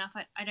 funnily enough,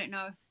 I don't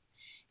know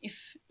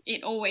if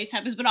it always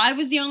happens, but I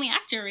was the only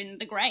actor in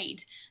the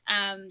grade.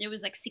 There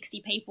was like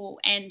 60 people,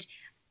 and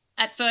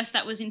at first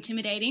that was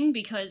intimidating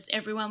because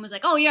everyone was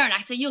like, oh, you're an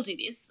actor, you'll do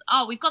this.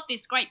 Oh, we've got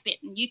this great bit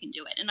and you can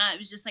do it. And I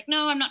was just like,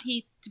 no, I'm not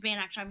here to be an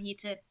actor. I'm here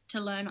to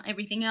learn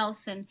everything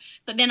else.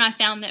 But then I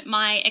found that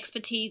my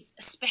expertise,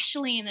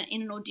 especially in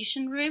an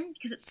audition room,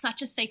 because it's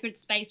such a sacred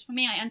space for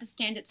me, I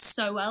understand it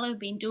so well. I've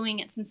been doing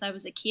it since I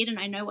was a kid and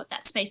I know what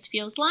that space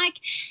feels like.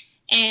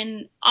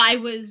 And I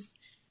was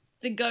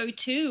the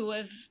go-to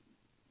of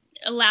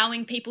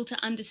allowing people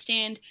to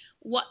understand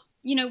what,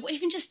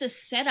 even just the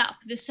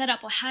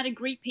setup or how to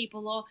greet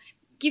people or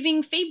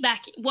giving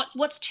feedback,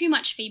 what's too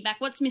much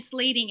feedback, what's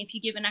misleading if you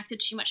give an actor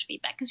too much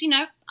feedback. Because,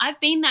 I've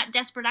been that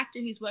desperate actor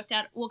who's walked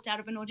out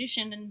of an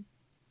audition and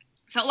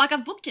felt like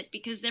I've booked it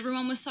because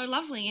everyone was so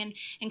lovely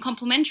and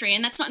complimentary.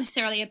 And that's not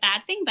necessarily a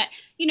bad thing, but,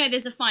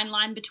 there's a fine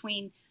line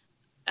between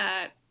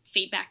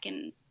feedback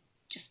and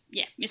just,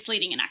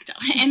 misleading an actor.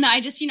 And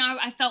I just,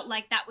 I felt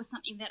like that was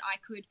something that I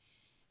could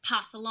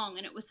pass along,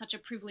 and it was such a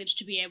privilege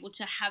to be able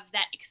to have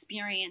that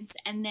experience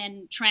and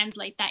then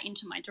translate that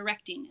into my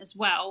directing as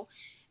well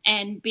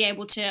and be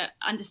able to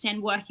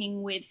understand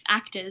working with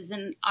actors.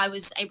 And I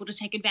was able to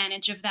take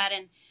advantage of that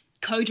and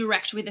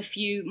co-direct with a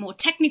few more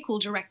technical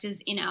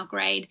directors in our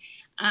grade,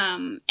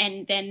 and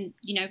then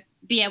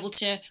be able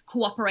to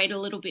cooperate a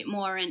little bit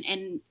more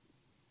and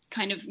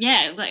kind of,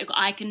 like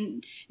I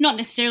can not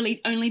necessarily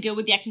only deal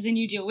with the actors and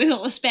you deal with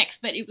all the specs,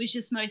 but it was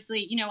just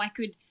mostly, I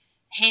could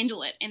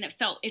handle it, and it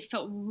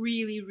felt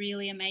really,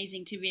 really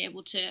amazing to be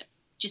able to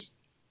just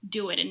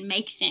do it and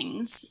make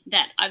things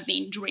that I've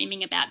been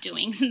dreaming about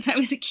doing since I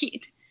was a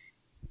kid.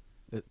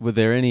 Were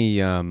there any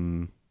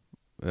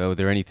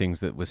things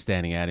that were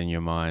standing out in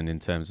your mind in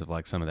terms of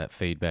like some of that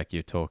feedback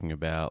you're talking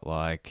about,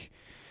 like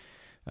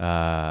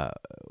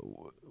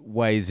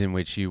ways in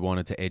which you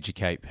wanted to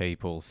educate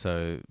people?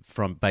 So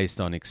based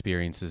on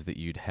experiences that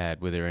you'd had,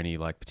 were there any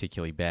like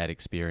particularly bad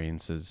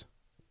experiences?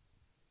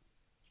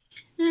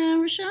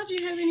 Rochelle, do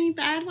you have any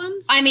bad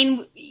ones? I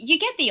mean, you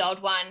get the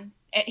odd one.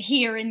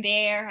 here and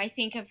there. I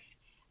think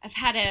I've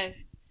had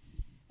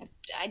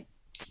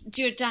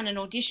done an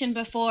audition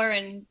before,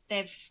 and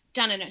they've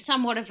done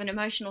somewhat of an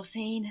emotional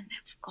scene, and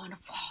they've gone,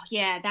 "Wow,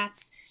 yeah,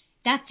 that's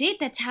it.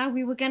 That's how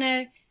we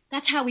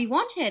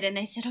wanted." And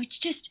they said, "Oh,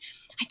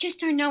 I just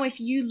don't know if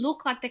you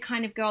look like the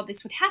kind of girl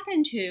this would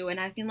happen to." And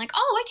I've been like,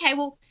 "Oh, okay,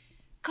 well,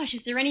 gosh,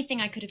 is there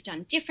anything I could have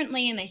done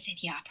differently?" And they said,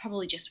 "Yeah, I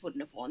probably just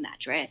wouldn't have worn that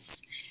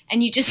dress."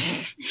 And you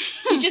just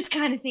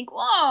kind of think,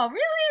 "Whoa,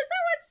 really? Is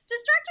that what's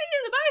distracting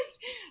you the most?"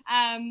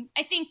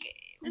 I think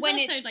there's when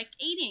also it's like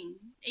eating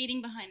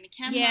behind the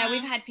camera. Yeah,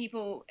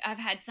 I've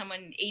had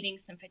someone eating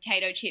some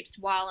potato chips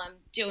while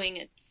I'm doing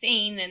a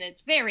scene, and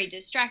it's very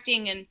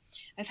distracting. And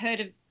I've heard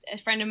of a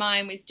friend of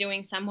mine was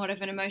doing somewhat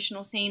of an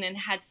emotional scene and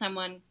had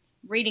someone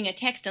reading a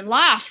text and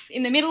laugh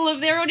in the middle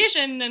of their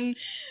audition and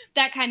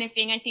that kind of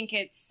thing. I think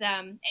it's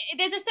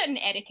there's a certain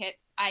etiquette,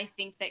 I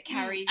think, that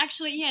carries.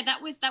 Actually, yeah,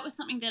 that was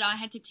something that I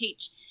had to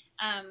teach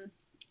a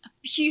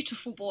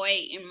beautiful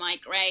boy in my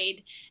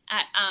grade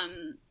at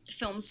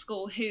film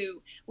school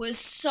who was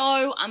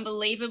so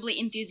unbelievably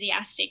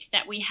enthusiastic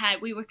that we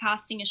were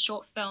casting a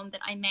short film that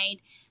I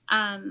made.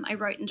 I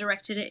wrote and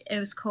directed it. It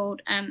was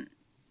called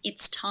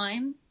It's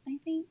Time, I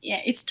think.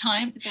 Yeah, It's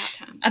Time. About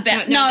Time.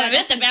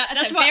 That's a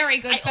very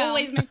good film. I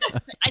always make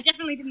that. I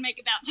definitely didn't make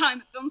About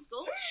Time at film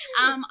school.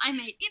 I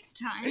made It's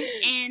Time,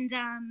 and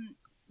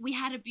we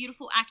had a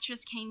beautiful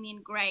actress came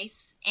in,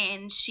 Grace,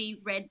 and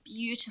she read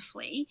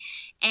beautifully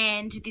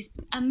and did this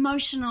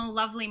emotional,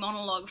 lovely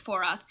monologue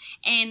for us.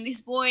 And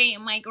this boy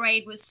in my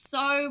grade was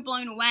so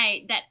blown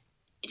away that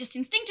just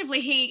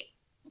instinctively he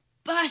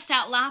burst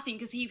out laughing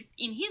because he,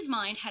 in his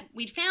mind,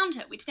 we'd found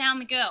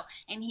the girl,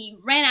 and he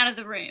ran out of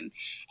the room.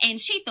 And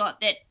she thought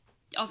that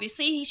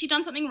obviously she'd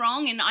done something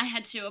wrong, and I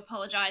had to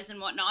apologize and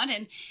whatnot.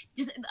 And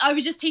I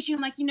was just teaching him,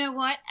 like, you know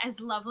what,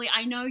 as lovely,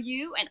 I know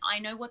you and I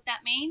know what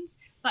that means,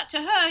 but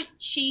to her,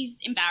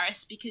 she's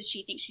embarrassed because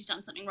she thinks she's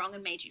done something wrong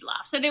and made you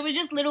laugh. So there were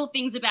just little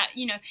things about,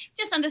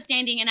 just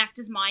understanding an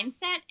actor's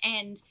mindset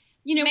and,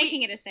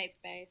 making it a safe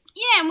space.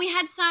 Yeah, and we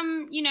had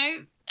some,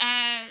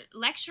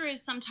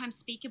 lecturers sometimes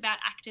speak about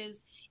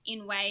actors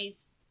in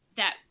ways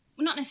that,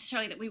 well, not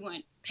necessarily that we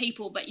weren't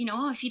people, but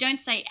if you don't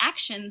say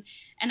action,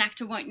 an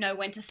actor won't know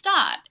when to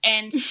start.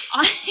 And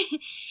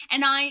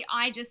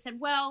I just said,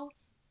 well,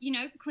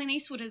 Clint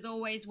Eastwood has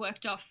always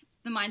worked off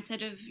the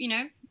mindset of,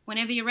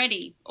 whenever you're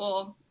ready,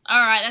 or all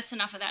right, that's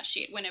enough of that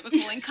shit, whenever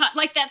calling cut.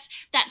 Like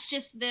that's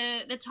just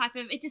the type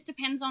of, it just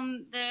depends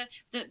on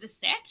the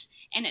set,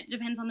 and it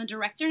depends on the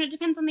director, and it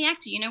depends on the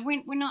actor.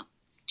 We're not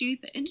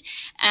stupid,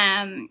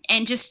 and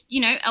just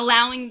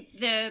allowing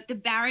the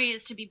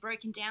barriers to be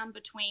broken down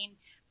between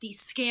these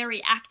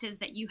scary actors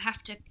that you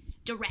have to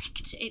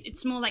direct.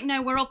 It's more like,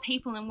 no, we're all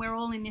people and we're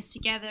all in this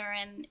together,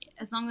 and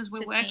as long as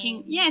we're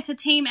working, it's a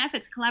team effort,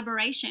 it's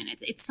collaboration,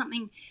 it's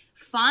something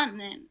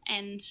fun,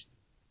 and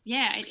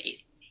yeah,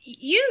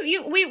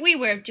 we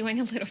were doing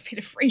a little bit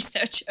of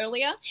research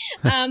earlier,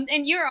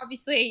 and you're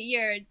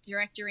a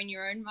director in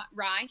your own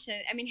right.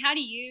 I mean, how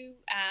do you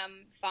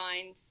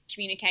find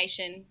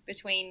communication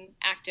between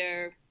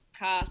actor,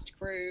 cast,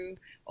 crew,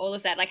 all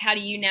of that? Like, how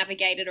do you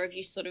navigate it, or have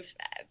you sort of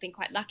been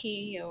quite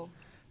lucky? Or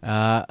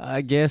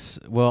I guess,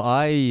 well,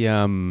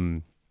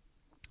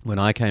 when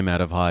I came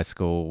out of high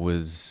school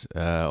was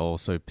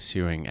also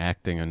pursuing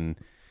acting, and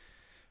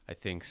I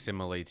think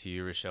similarly to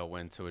you, Rochelle,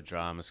 went to a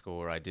drama school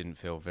where I didn't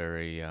feel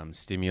very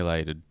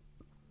stimulated.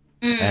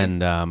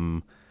 And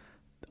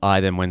I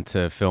then went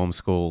to film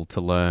school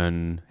to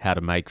learn how to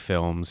make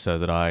films so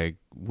that I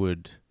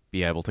would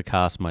be able to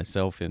cast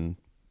myself in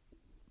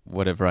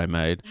whatever I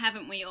made.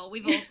 Haven't we all?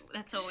 We've all,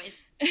 that's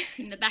always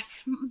in the back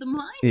of the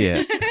mind.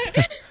 Yeah.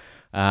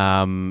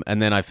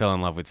 And then I fell in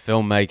love with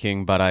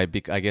filmmaking, but I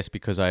guess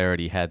because I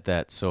already had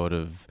that sort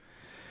of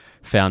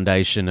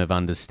foundation of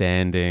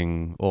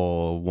understanding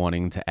or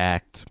wanting to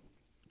act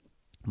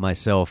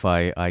myself,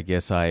 I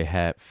guess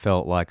I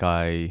felt like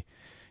I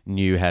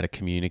knew how to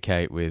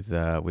communicate with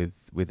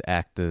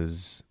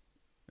actors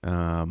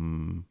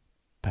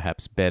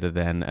perhaps better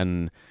than,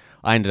 and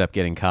I ended up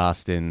getting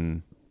cast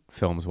in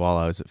films while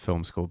I was at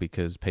film school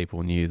because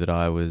people knew that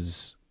I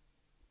was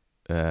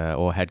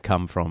or had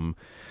come from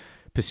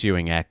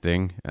pursuing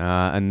acting,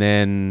 and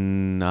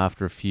then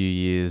after a few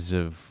years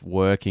of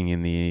working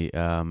in the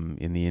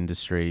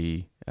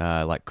industry,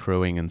 like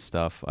crewing and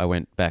stuff, I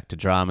went back to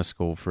drama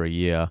school for a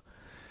year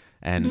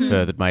and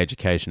furthered my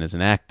education as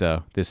an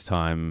actor. This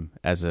time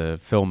as a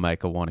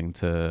filmmaker, wanting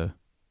to,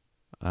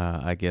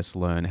 I guess,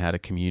 learn how to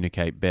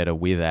communicate better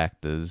with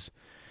actors,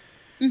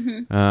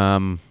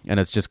 and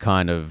it's just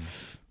kind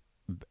of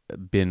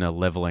been a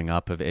leveling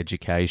up of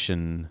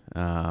education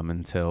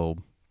until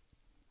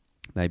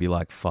maybe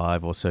like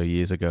 5 or so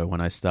years ago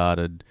when I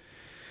started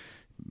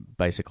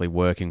basically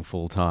working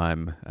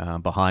full-time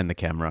behind the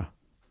camera.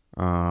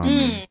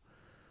 I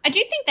do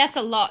think that's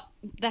a lot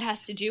that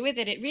has to do with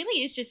it. It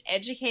really is just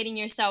educating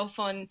yourself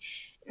on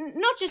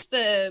not just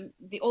the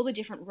all the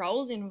different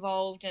roles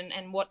involved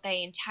and what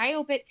they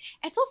entail, but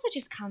it also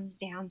just comes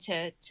down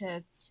to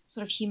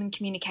sort of human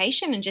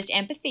communication and just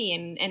empathy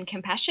and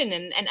compassion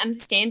and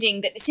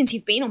understanding that since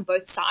you've been on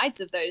both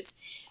sides of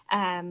those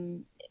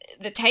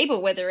the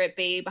table, whether it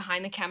be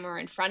behind the camera or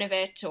in front of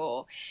it,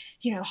 or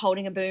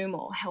holding a boom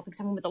or helping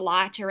someone with a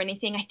light or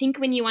anything, I think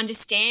when you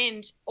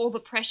understand all the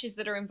pressures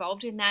that are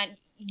involved in that,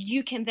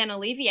 you can then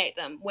alleviate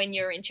them when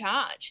you're in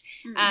charge.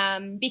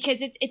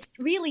 Because it's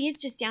really is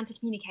just down to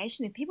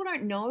communication. If people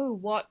don't know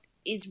what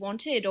is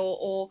wanted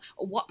or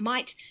what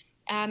might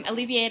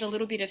alleviate a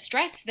little bit of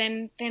stress,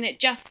 then it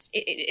just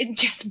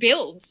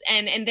builds,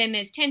 and then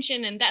there's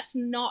tension, and that's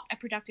not a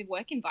productive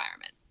work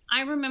environment.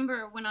 I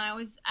remember when I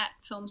was at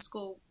film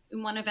school,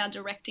 in one of our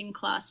directing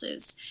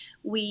classes,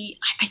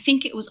 I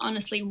think it was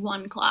honestly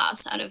one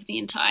class out of the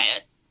entire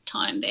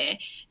time there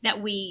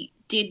that we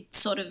did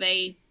sort of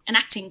an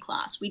acting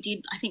class. We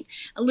did, I think,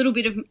 a little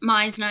bit of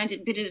Meisner,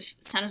 did a bit of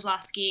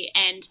Stanislavski,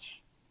 and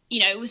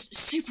it was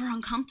super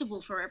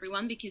uncomfortable for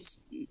everyone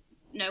because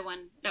no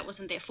one, that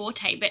wasn't their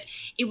forte, but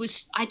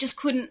I just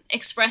couldn't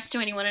express to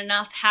anyone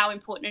enough how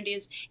important it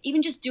is.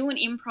 Even just do an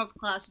improv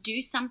class,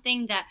 do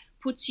something that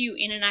puts you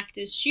in an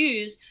actor's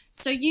shoes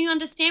so you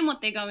understand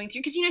what they're going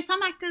through. Because,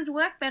 some actors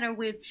work better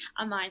with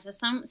a Meisner,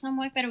 some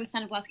work better with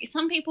Stanislavski.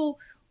 Some people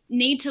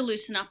need to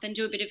loosen up and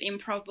do a bit of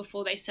improv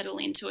before they settle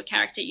into a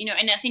character,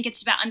 and I think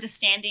it's about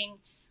understanding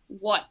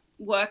what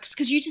works,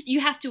 because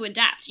you have to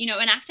adapt.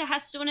 An actor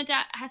has to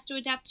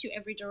adapt to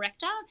every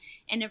director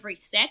and every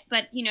set,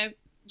 but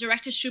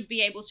directors should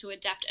be able to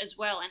adapt as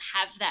well and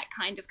have that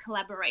kind of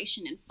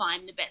collaboration and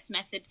find the best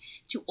method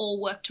to all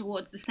work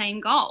towards the same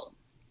goal.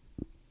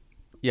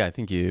 Yeah, I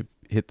think you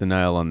hit the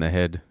nail on the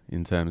head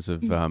in terms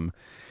of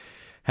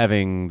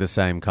having the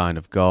same kind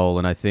of goal.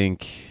 And I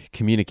think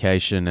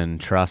communication and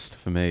trust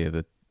for me are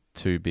the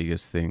two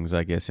biggest things,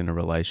 I guess, in a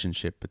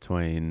relationship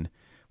between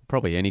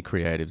probably any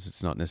creatives.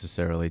 It's not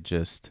necessarily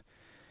just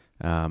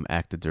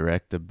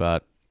actor-director,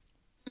 but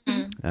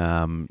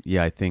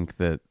I think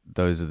that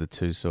those are the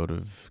two sort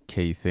of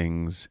key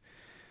things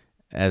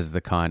as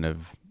the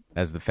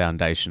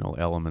foundational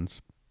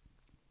elements.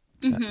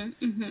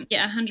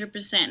 Yeah,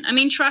 100%. I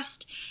mean,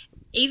 trust,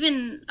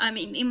 in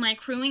my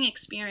crewing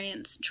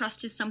experience,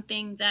 trust is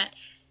something that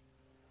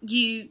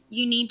you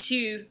need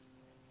to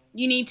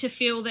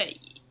feel that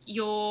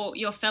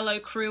your fellow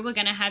crew are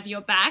going to have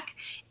your back.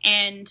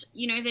 And,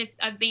 that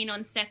I've been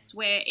on sets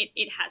where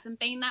it hasn't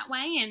been that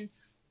way. And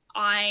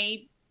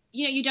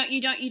you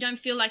don't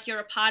feel like you're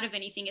a part of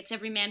anything. It's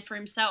every man for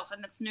himself,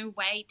 and that's no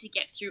way to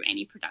get through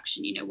any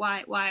production.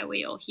 Why are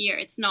we all here?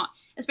 It's not,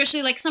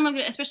 especially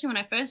when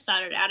I first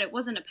started out, it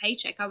wasn't a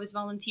paycheck. I was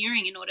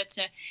volunteering in order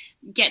to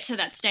get to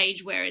that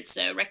stage where it's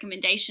a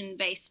recommendation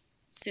based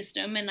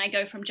system, and I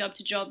go from job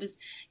to job as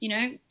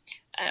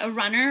a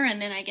runner,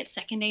 and then I get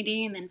second AD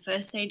and then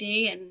first AD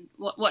and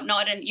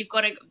whatnot, and you've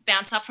got to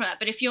bounce up from that.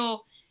 But if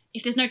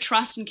there's no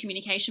trust and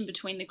communication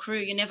between the crew,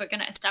 you're never going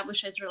to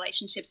establish those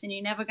relationships, and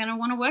you're never going to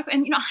want to work.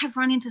 And, I've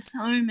run into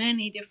so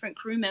many different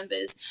crew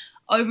members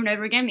over and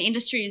over again. The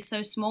industry is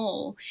so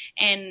small.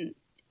 And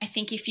I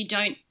think if you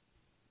don't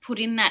put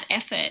in that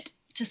effort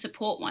to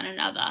support one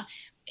another,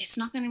 it's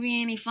not going to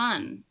be any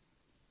fun.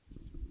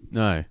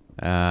 No.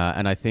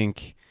 And I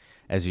think,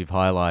 as you've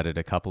highlighted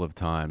a couple of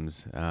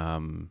times,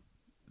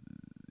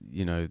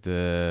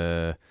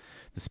 the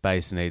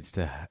space needs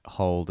to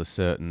hold a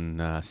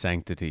certain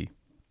sanctity,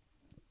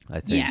 I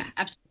think. Yeah,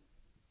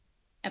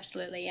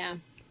 absolutely, yeah.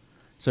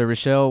 So,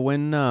 Rochelle,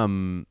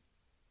 when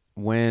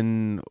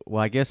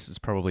I guess it's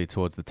probably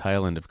towards the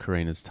tail end of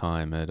Karina's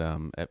time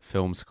at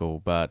film school,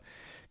 but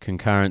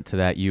concurrent to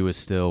that, you were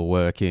still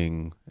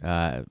working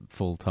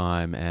full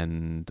time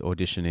and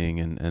auditioning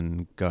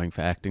and going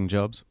for acting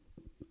jobs.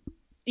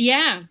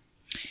 Yeah,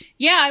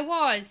 I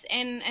was,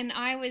 and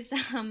I was.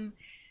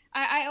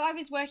 I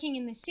was working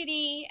in the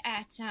city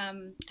at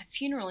a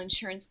funeral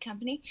insurance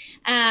company,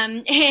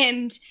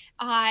 and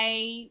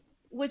I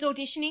was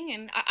auditioning,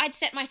 and I'd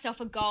set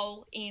myself a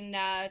goal in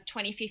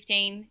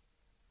 2015.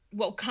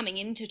 Well, coming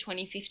into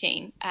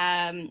 2015,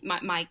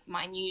 my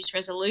New Year's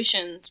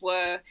resolutions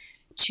were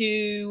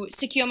to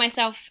secure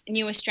myself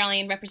new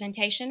Australian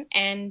representation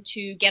and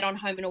to get on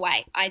Home and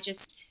Away.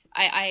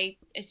 I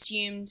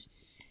assumed,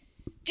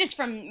 just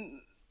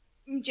from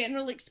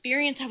general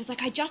experience, I was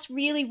like, I just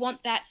really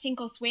want that sink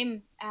or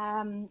swim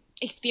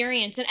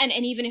experience, and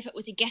even if it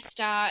was a guest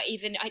star,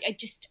 even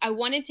I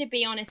wanted to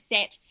be on a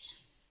set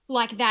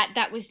like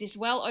that was this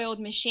well-oiled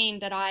machine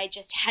that I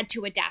just had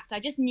to adapt. I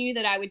just knew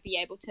that I would be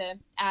able to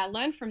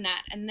learn from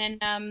that. And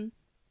then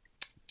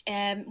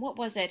what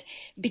was it?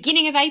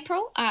 Beginning of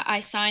April, I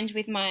signed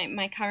with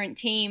my current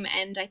team,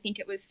 and I think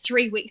it was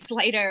 3 weeks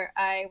later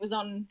I was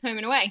on Home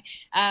and Away.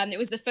 It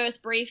was the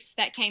first brief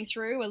that came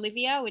through,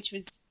 Olivia, which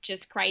was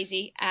just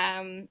crazy.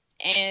 And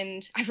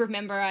I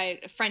remember a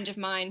friend of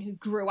mine who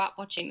grew up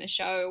watching the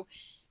show,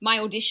 my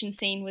audition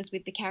scene was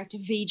with the character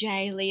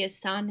VJ, Leah's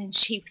son, and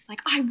she was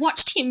like, I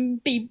watched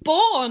him be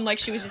born. Like,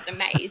 she was just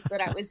amazed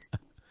that I was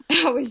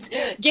I was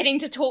getting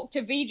to talk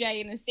to VJ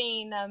in a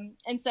scene.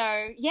 And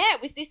so, yeah,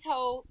 it was this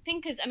whole thing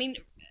because, I mean,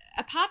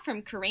 apart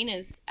from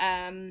Karina's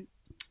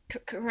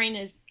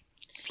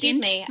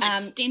Stint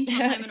on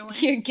Home and Away.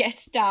 your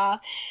guest star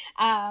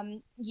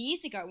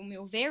years ago when we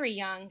were very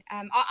young,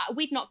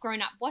 we'd not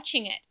grown up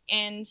watching it,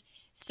 and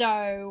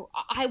so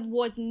I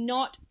was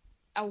not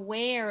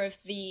aware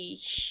of the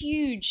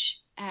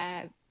huge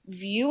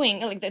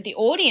viewing, like the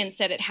audience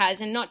that it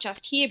has, and not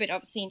just here but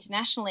obviously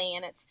internationally,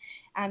 and it's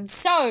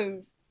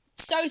so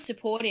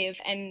supportive,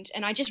 and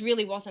I just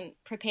really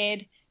wasn't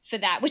prepared for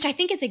that, which I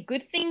think is a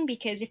good thing,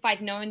 because if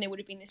I'd known, there would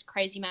have been this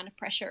crazy amount of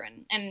pressure,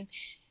 and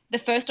the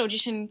first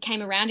audition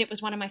came around. It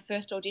was one of my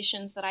first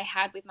auditions that I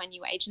had with my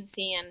new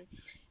agency, and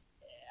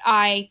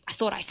I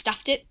thought I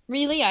stuffed it,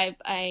 really. I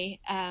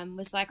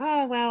was like,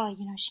 oh, well,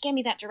 she gave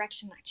me that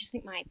direction. I just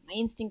think my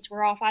instincts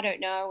were off. I don't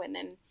know. And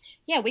then,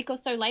 a week or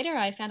so later,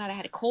 I found out I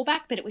had a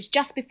callback, but it was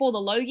just before the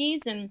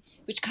Logies, and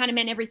which kind of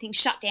meant everything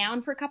shut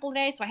down for a couple of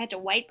days. So I had to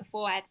wait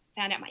before I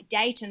found out my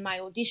date and my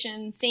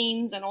audition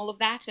scenes and all of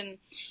that. And,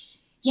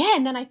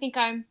 and then I think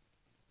I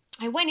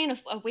went in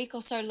a week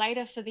or so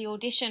later for the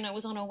audition. It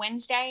was on a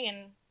Wednesday,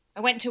 and I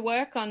went to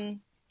work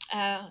on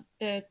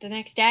the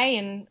next day,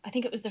 and I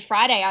think it was the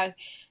Friday. I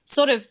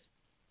sort of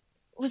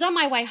was on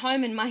my way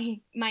home, and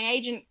my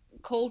agent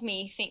called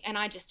me, and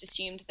I just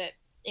assumed that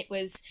it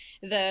was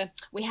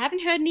we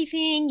haven't heard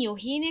anything, you'll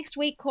hear next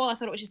week call. I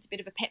thought it was just a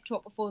bit of a pep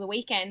talk before the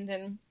weekend,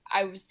 and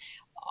I was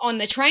on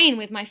the train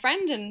with my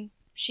friend, and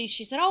she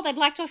said, oh, they'd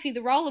like to offer you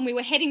the role, and we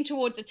were heading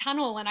towards a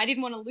tunnel, and I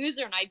didn't want to lose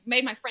her, and I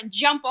made my friend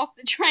jump off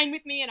the train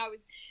with me, and I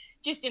was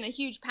just in a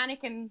huge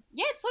panic, and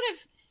it sort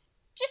of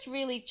just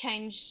really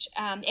changed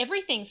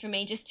everything for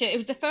me. It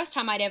was the first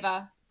time I'd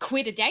ever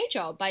quit a day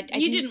job.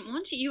 You didn't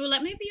want to. You were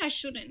like, maybe I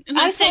shouldn't. And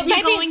I said,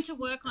 you're going to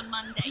work on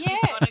Monday. Yeah.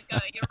 You've got to go.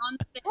 You're on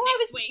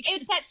next week.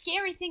 It's that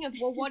scary thing of,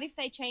 well, what if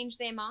they change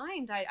their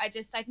mind?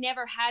 I'd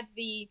never had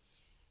the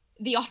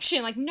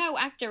option. Like, no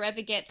actor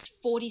ever gets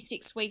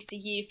 46 weeks a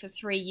year for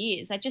 3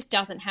 years. That just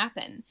doesn't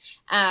happen.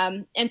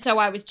 And so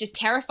I was just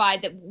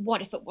terrified that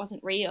what if it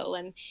wasn't real?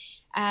 And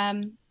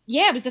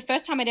it was the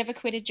first time I'd ever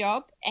quit a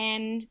job,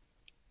 and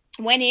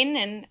went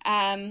in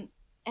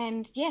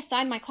and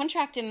signed my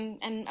contract,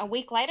 and a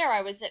week later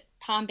I was at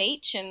Palm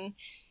Beach, and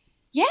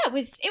it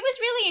was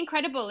really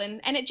incredible,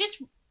 and it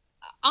just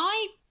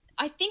I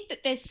think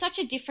that there's such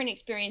a different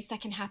experience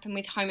that can happen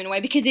with Home and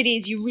Away, because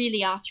you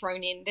really are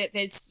thrown in. That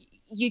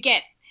you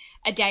get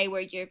a day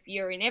where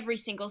you're in every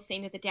single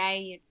scene of the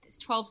day. There's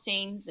 12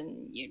 scenes,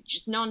 and you're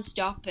just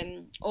nonstop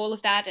and all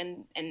of that,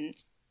 and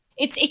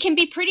it can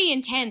be pretty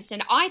intense,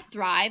 and I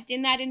thrived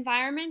in that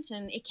environment,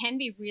 and it can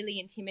be really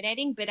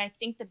intimidating. But I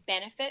think the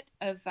benefit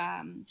of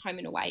Home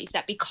and Away is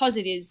that because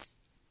it is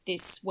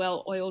this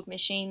well-oiled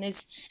machine,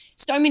 there's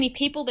so many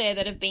people there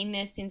that have been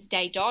there since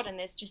day dot, and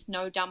there's just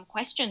no dumb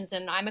questions.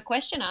 And I'm a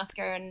question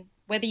asker, and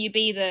whether you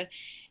be the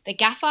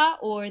gaffer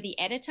or the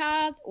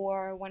editor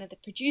or one of the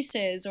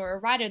producers or a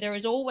writer, there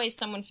was always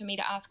someone for me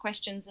to ask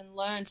questions and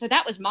learn. So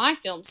that was my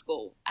film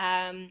school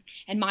and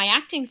my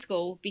acting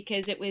school,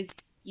 because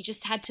you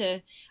just had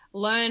to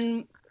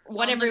learn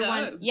what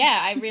everyone. Yeah,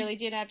 I really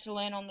did have to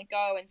learn on the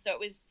go, and so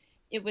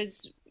it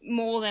was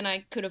more than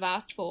I could have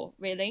asked for,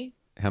 really.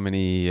 How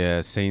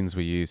many scenes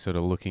were you sort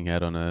of looking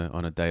at on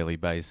a daily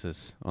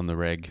basis on the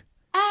reg?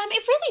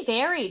 It really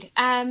varied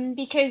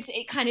because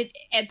it kind of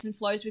ebbs and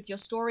flows with your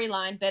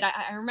storyline. But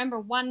I remember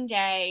one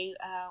day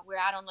we're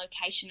out on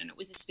location, and it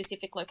was a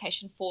specific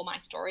location for my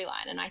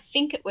storyline, and I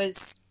think it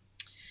was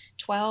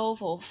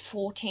 12 or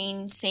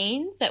 14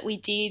 scenes that we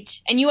did,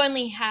 and you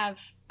only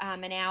have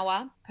an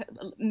hour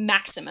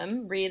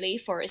maximum, really,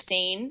 for a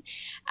scene,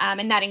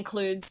 and that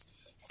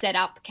includes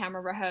setup,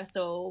 camera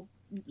rehearsal,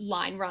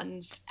 line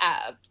runs,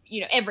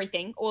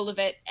 everything, all of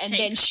it, and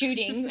then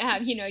shooting,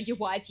 your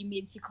wides, your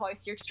mids, your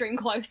close, your extreme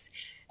close,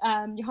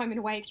 your Home and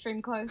Away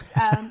extreme close.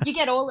 You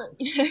get all of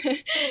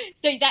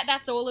so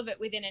that's all of it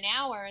within an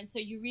hour, and so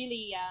you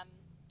really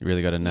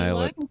got to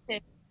nail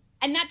it.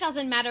 And that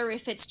doesn't matter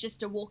if it's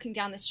just a walking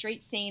down the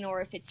street scene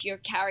or if it's your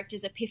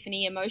character's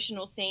epiphany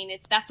emotional scene.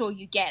 That's all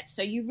you get.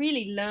 So you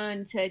really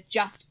learn to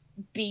just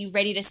be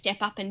ready to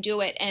step up and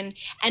do it.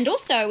 And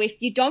also,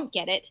 if you don't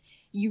get it,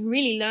 you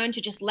really learn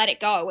to just let it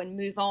go and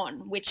move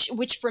on,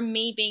 which from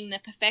me being the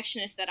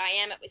perfectionist that I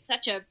am, it was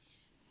such a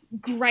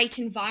great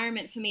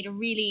environment for me to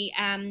really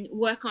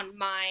work on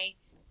my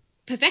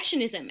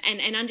perfectionism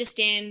and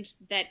understand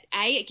that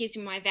A, it gives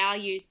me my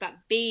values, but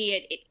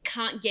B, it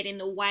can't get in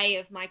the way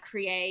of my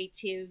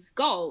creative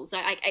goals.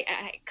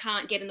 I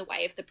can't get in the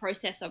way of the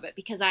process of it,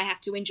 because I have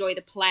to enjoy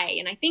the play.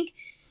 And I think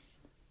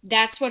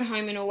that's what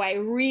Home and Away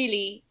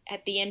really,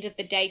 at the end of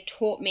the day,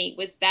 taught me,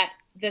 was that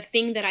the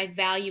thing that I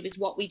value is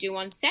what we do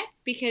on set,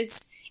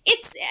 because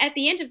it's, at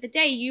the end of the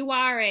day, you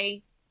are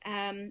a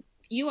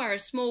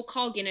small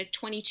cog in a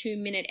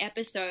 22-minute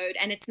episode,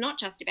 and it's not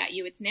just about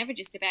you. It's never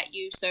just about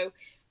you. So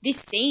this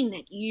scene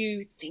that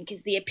you think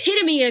is the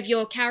epitome of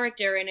your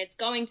character and it's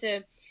going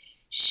to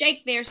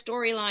shake their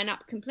storyline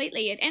up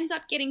completely, it ends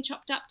up getting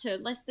chopped up to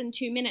less than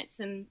 2 minutes,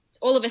 and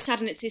all of a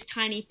sudden it's this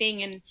tiny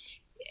thing. And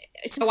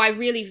so I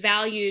really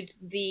valued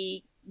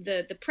the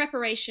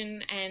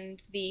preparation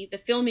and the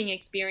filming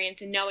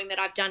experience, and knowing that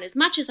I've done as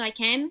much as I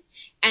can,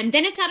 and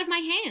then it's out of my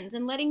hands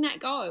and letting that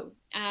go,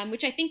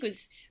 which I think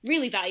was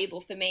really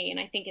valuable for me, and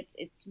I think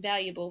it's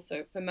valuable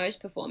for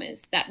most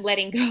performers, that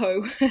letting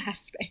go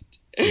aspect.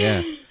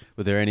 Yeah.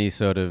 Were there any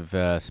sort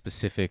of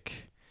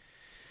specific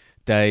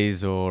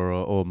days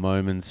or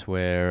moments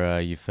where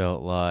you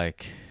felt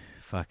like,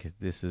 fuck,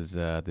 this is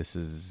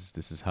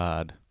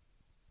hard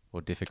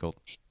or difficult?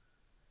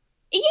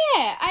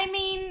 Yeah, I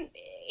mean,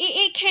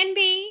 it can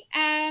be.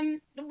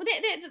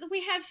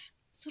 We have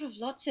sort of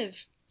lots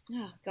of.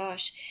 Oh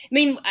gosh,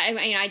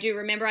 I do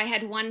remember I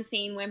had one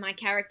scene where my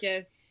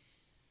character,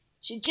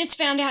 she just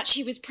found out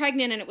she was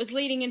pregnant, and it was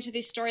leading into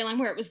this storyline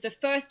where it was the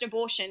first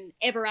abortion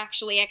ever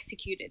actually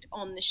executed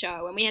on the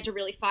show, and we had to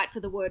really fight for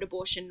the word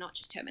abortion, not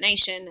just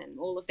termination, and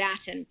all of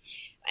that, and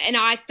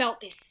I felt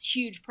this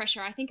huge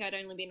pressure. I think I'd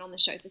only been on the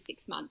show for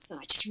 6 months, and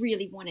I just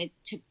really wanted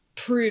to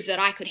prove that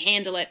I could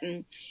handle it.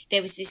 And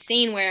there was this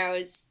scene where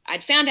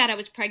I'd found out I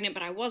was pregnant,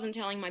 but I wasn't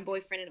telling my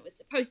boyfriend, and it was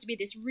supposed to be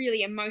this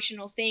really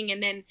emotional thing,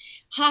 and then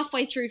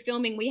halfway through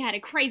filming we had a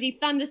crazy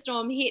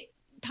thunderstorm hit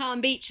Palm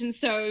Beach, and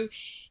so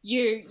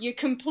your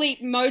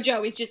complete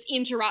mojo is just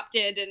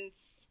interrupted,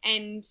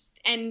 and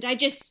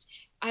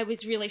I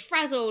was really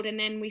frazzled. And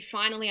then we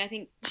finally, I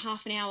think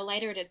half an hour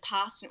later, it had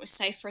passed and it was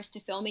safe for us to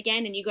film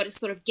again, and you got to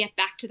sort of get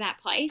back to that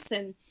place,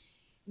 and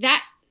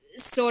that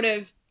sort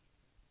of,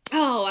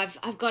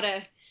 I've got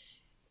to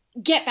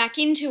get back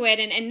into it,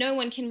 and no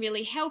one can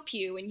really help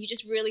you, and you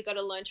just really got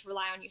to learn to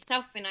rely on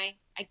yourself. And I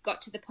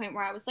got to the point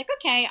where I was like,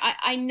 okay,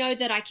 I know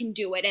that I can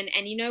do it,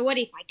 and you know what,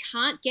 if I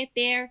can't get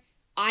there,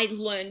 I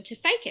learned to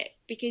fake it,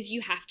 because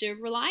you have to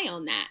rely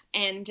on that.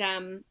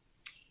 And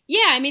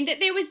yeah, I mean,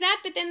 there was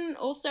that, but then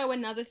also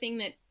another thing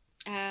that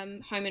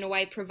Home and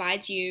Away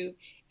provides you,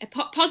 a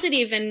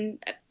positive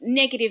and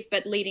negative,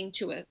 but leading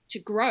to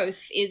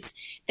growth, is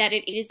that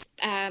it is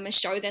a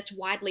show that's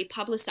widely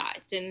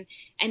publicized, and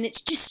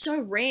it's just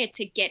so rare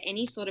to get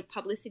any sort of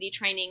publicity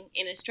training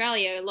in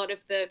Australia. A lot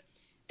of the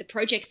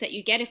projects that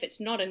you get, if it's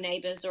not a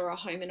Neighbours or a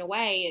Home and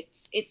Away,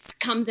 it's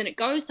comes and it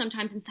goes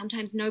sometimes, and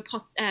sometimes no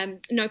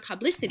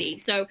publicity.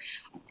 So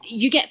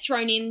you get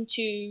thrown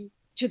into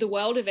the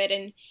world of it,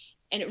 and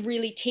it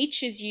really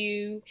teaches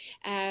you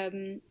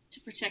to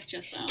protect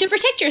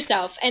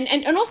yourself.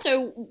 And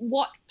also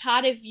what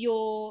part of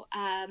your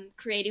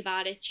creative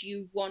artist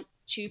you want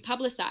to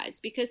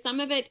publicize, because some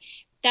of it,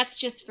 that's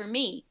just for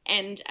me,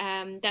 and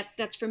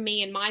that's for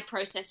me and my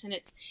process, and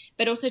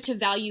but also to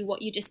value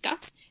what you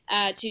discuss,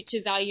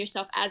 to value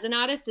yourself as an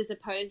artist, as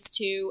opposed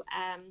to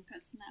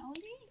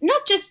personality.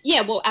 Not just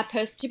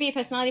to be a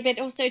personality, but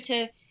also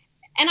to,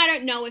 and I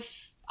don't know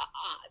if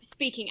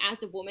speaking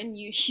as a woman,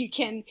 you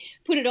can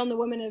put it on the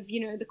woman of,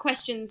 the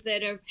questions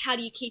that are, how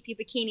do you keep your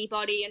bikini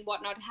body and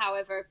whatnot.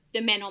 However, the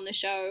men on the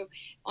show,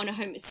 on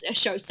a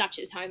show such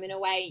as Home and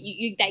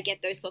Away, they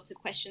get those sorts of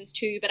questions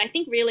too. But I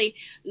think really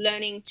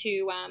learning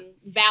to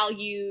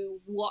value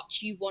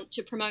what you want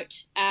to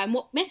promote,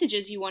 what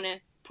messages you want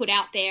to put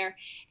out there,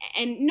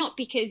 and not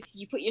because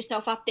you put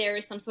yourself up there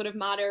as some sort of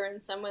martyr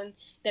and someone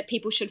that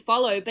people should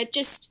follow, but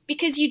just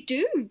because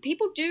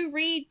people do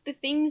read the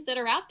things that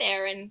are out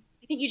there. And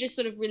I think you just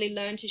sort of really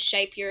learn to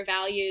shape your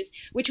values,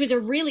 which was a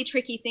really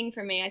tricky thing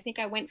for me. I think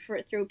I went through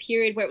a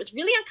period where it was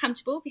really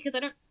uncomfortable, because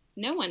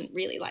no one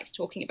really likes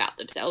talking about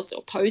themselves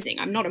or posing.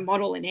 I'm not a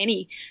model in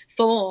any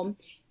form.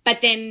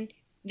 But then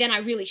I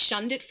really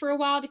shunned it for a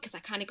while, because I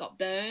kind of got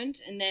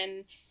burned. And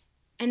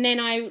then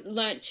I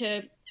learnt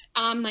to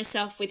arm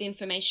myself with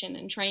information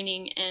and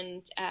training.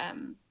 And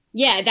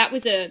that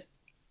was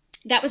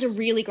a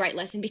really great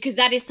lesson, because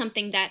that is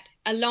something that,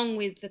 along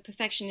with the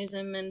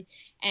perfectionism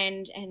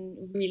and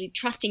really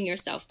trusting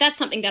yourself, that's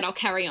something that I'll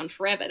carry on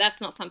forever.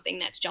 That's not something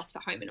that's just for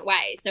Home and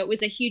Away. So it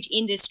was a huge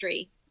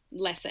industry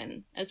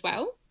lesson as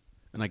well.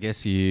 And I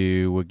guess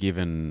you were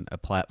given a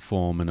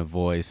platform and a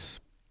voice.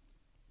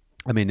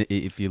 I mean,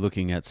 if you're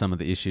looking at some of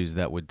the issues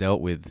that were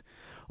dealt with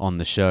on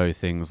the show,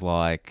 things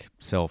like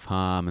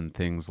self-harm and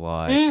things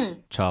like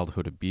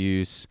childhood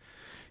abuse,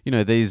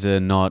 these are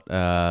not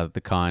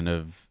the kind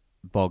of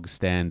bog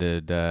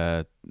standard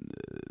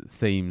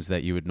themes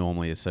that you would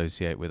normally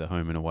associate with a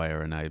Home and Away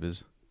or a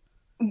Neighbours.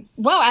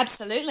 Well,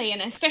 absolutely,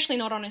 and especially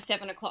not on a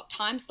 7 o'clock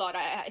time slot.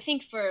 I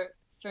think for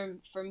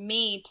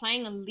me,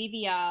 playing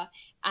Olivia,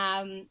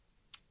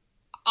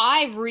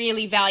 I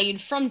really valued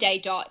from day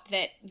dot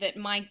that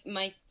my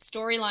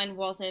storyline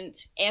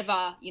wasn't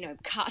ever,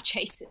 car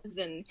chases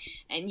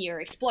and your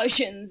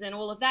explosions and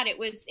all of that. It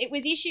was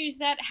issues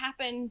that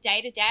happen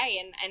day to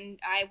day, and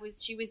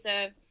she was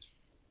a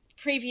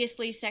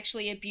previously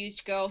sexually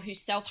abused girl who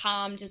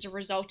self-harmed as a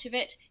result of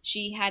it.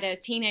 She had a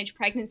teenage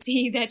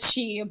pregnancy that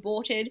she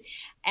aborted,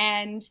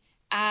 and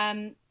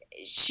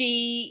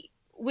she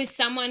was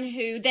someone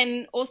who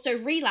then also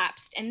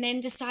relapsed and then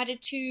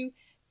decided to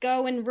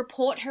go and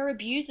report her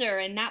abuser,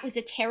 and that was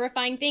a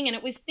terrifying thing. And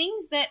it was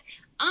things that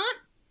aren't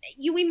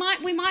we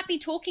might be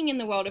talking in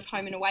the world of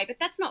Home and Away, but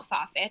that's not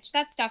far-fetched.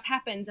 That stuff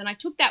happens, and I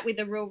took that with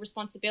a real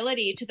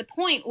responsibility, to the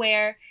point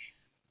where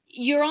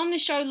you're on the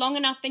show long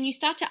enough and you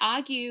start to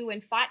argue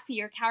and fight for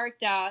your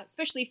character.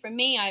 Especially for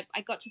me,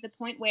 I got to the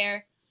point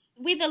where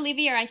with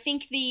Olivia, I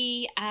think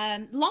the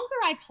longer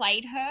I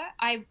played her,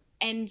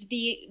 and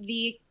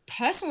the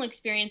personal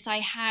experience I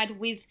had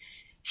with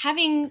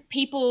having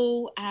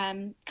people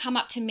come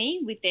up to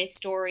me with their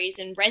stories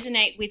and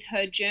resonate with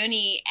her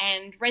journey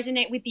and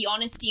resonate with the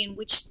honesty in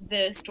which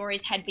the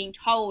stories had been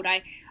told,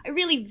 I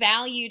really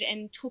valued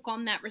and took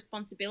on that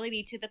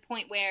responsibility to the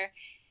point where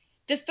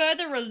the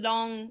further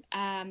along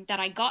that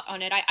I got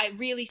on it, I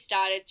really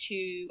started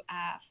to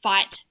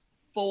fight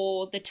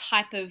for the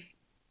type of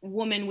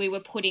woman we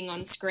were putting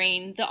on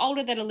screen. The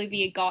older that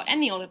Olivia got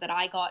and the older that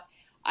I got,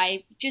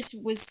 I just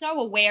was so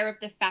aware of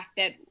the fact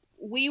that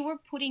we were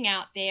putting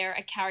out there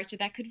a character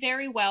that could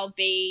very well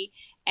be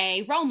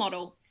a role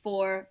model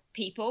for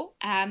people,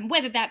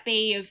 whether that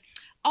be of,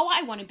 oh,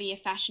 I want to be a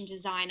fashion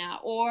designer,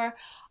 or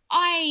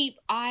I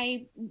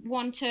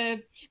want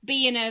to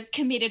be in a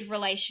committed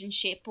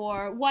relationship,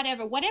 or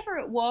whatever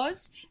it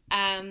was.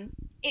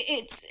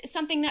 It's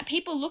something that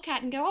people look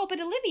at and go, oh,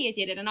 but Olivia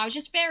did it. And I was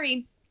just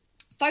very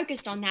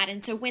focused on that.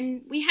 And so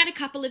when we had a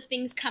couple of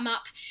things come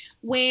up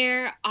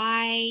where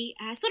I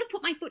sort of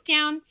put my foot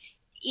down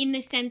in the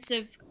sense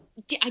of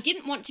I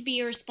didn't want to be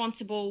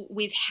irresponsible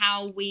with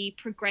how we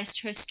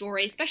progressed her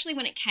story, especially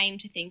when it came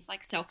to things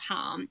like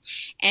self-harm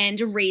and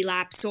a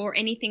relapse or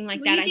anything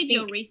like that. You did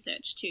your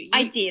research too.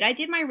 I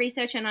did my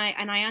research, and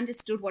I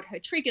understood what her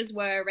triggers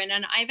were,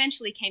 and I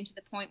eventually came to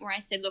the point where I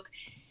said, look,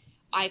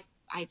 I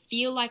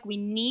feel like we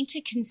need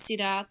to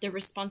consider the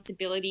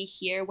responsibility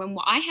here when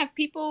I have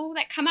people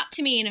that come up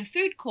to me in a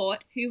food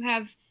court who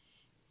have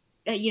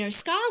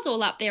scars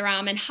all up their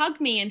arm and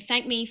hug me and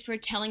thank me for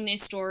telling their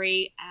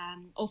story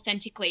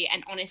authentically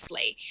and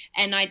honestly.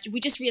 And we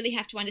just really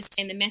have to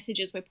understand the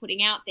messages we're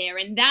putting out there.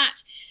 And that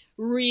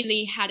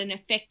really had an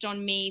effect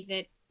on me,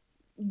 that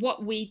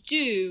what we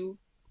do,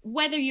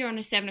 whether you're on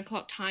a 7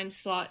 o'clock time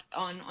slot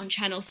on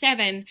Channel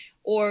 7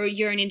 or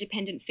you're an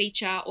independent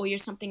feature or you're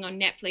something on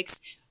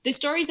Netflix, the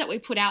stories that we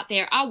put out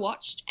there are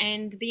watched,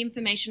 and the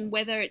information,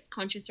 whether it's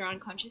conscious or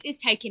unconscious, is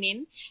taken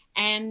in.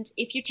 And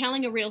if you're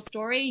telling a real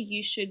story,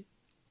 you should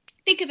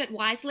think of it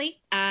wisely.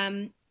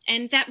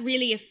 And that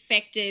really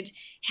affected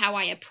how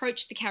I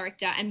approached the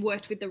character and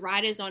worked with the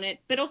writers on it.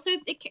 But also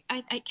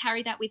I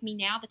carry that with me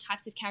now, the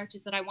types of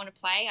characters that I want to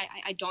play.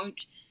 I don't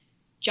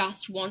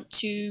just want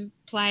to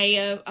play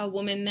a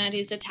woman that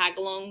is a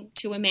tag-along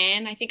to a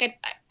man. I think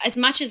as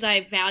much as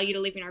I valued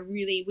Olivia,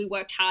 we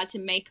worked hard to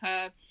make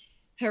her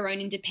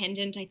own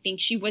independent. I think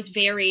she was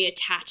very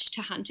attached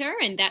to Hunter,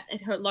 and that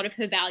a lot of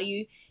her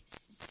value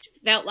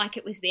felt like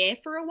it was there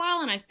for a while,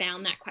 and I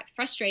found that quite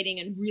frustrating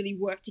and really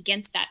worked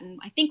against that. And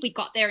I think we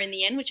got there in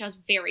the end, which I was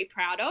very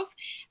proud of.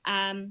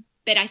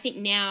 But I think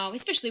now,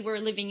 especially, we're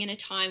living in a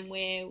time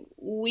where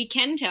we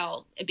can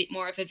tell a bit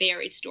more of a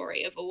varied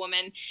story of a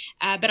woman.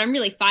 But I'm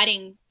really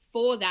fighting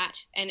for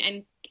that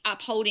and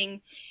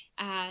upholding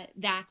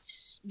that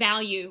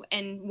value.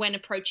 And when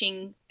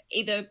approaching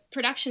either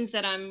productions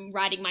that I'm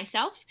writing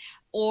myself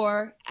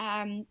or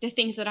the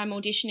things that I'm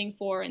auditioning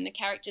for and the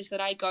characters that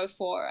I go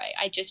for,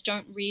 I just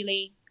don't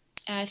really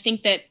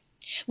think that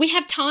we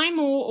have time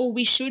or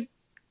we should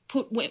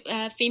put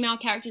female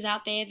characters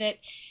out there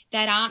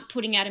that aren't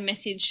putting out a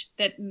message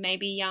that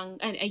maybe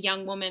a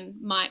young woman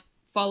might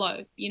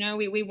follow.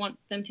 We want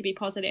them to be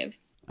positive.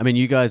 I mean,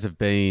 you guys have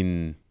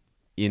been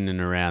in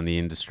and around the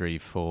industry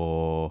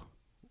for,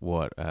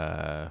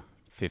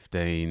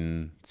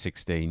 15,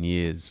 16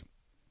 years,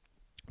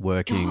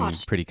 working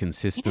pretty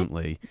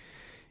consistently.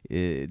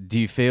 Do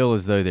you feel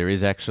as though there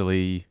is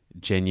actually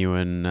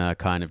genuine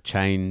kind of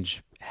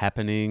change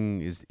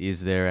happening?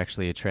 Is there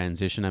actually a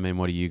transition? I mean,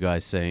 what are you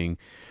guys seeing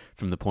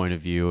from the point of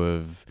view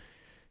of,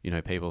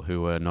 people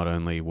who are not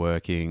only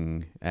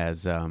working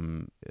as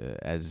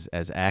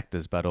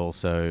actors, but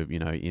also,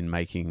 in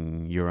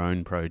making your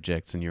own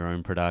projects and your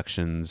own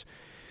productions?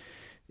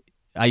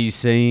 Are you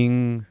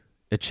seeing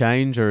a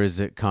change, or is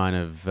it kind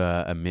of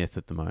a myth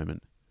at the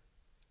moment?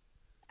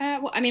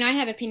 Well, I mean, I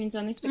have opinions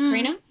on this, but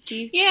Karina, do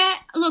you? Yeah,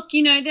 look,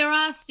 there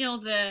are still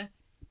the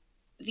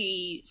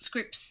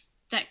scripts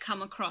that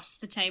come across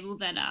the table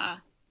that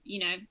are,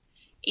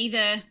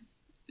 either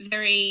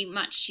very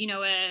much,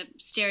 a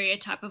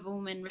stereotype of a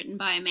woman written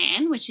by a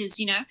man, which is,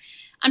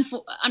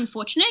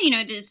 unfortunate.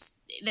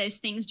 Those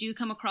things do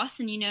come across,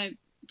 and,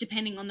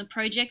 depending on the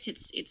project,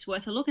 it's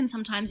worth a look, and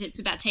sometimes it's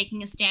about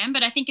taking a stand.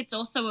 But I think it's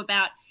also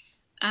about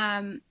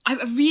I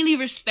really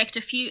respect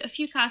a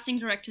few casting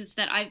directors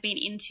that I've been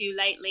into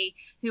lately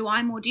who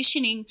I'm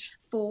auditioning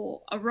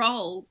for a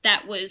role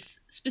that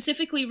was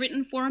specifically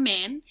written for a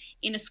man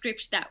in a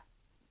script that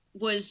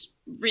was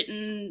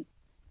written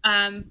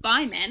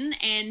by men.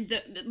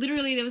 And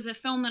literally there was a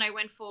film that I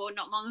went for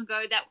not long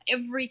ago that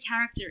every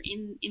character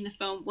in the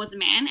film was a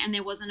man, and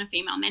there wasn't a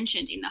female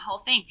mentioned in the whole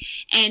thing.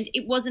 And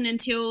it wasn't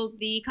until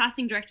the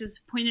casting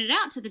directors pointed it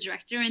out to the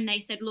director and they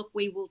said, look,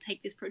 we will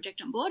take this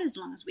project on board as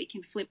long as we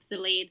can flip the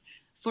lead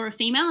for a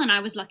female. And I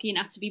was lucky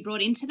enough to be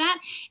brought into that.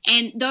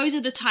 And those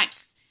are the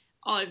types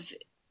of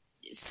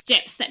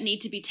steps that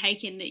need to be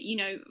taken, that,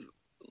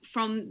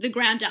 from the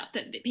ground up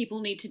that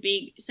people need to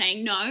be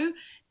saying no.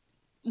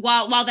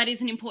 While that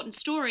is an important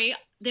story,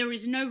 there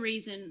is no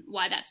reason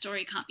why that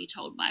story can't be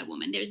told by a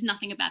woman. There is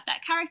nothing about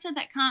that character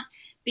that can't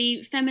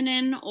be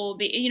feminine or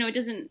be, it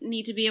doesn't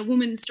need to be a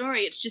woman's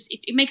story. It's just,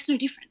 it makes no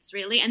difference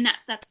really. And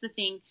that's the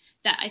thing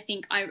that I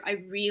think I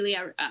really,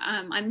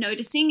 I'm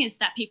noticing, is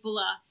that people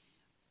are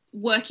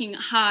working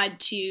hard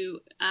to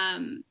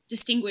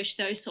distinguish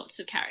those sorts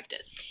of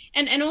characters.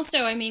 And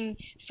also, I mean,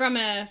 from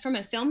a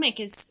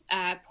filmmaker's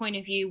point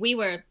of view, we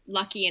were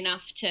lucky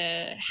enough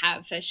to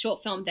have a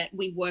short film that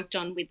we worked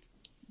on with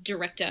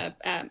writer,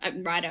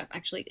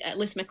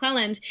 Liz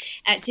McClelland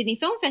at Sydney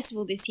Film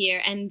Festival this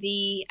year. And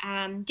the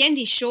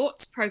Dandy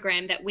Shorts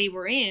program that we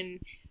were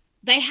in,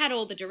 they had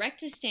all the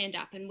directors stand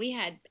up, and we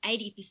had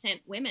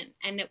 80% women,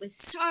 and it was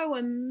so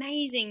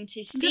amazing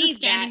to see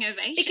standing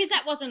ovation? Because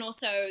that wasn't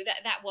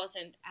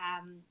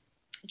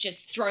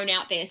just thrown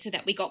out there so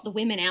that we got the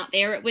women out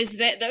there. It was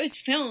that those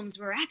films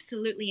were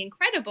absolutely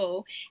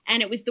incredible,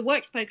 and it was, the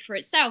work spoke for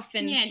itself.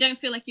 And yeah, don't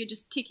feel like you're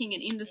just ticking an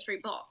industry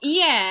box.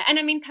 Yeah, and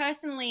I mean,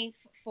 personally,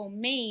 for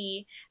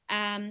me,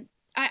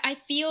 I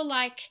feel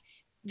like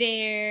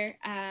the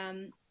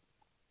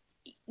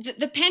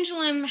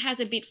pendulum has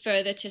a bit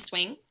further to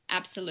swing.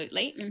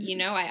 Absolutely.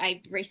 Mm-hmm.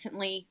 I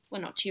recently, well,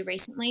 not too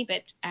recently,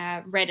 but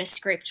read a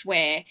script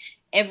where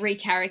every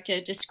character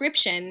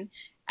description,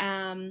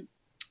 the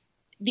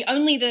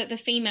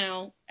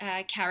female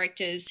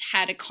characters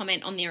had a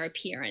comment on their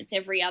appearance.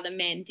 Every other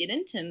man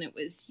didn't, and it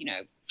was,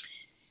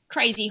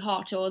 crazy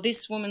hot, or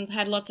this woman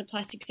had lots of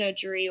plastic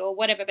surgery or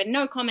whatever, but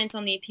no comments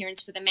on the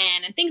appearance for the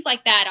man, and things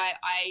like that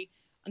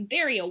I'm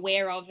very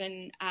aware of,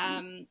 and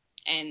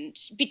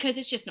because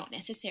it's just not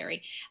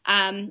necessary.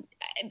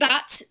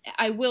 But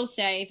I will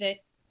say that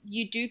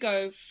you do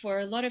go for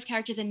a lot of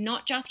characters, and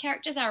not just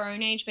characters our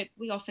own age, but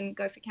we often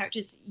go for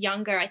characters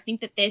younger. I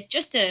think that there's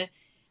just a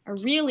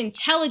real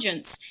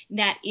intelligence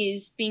that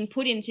is being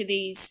put into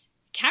these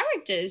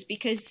characters,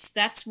 because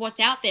that's what's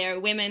out there.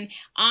 Women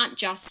aren't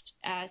just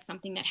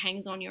something that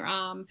hangs on your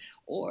arm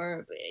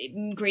or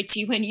greets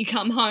you when you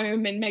come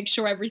home and makes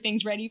sure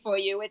everything's ready for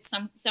you. It's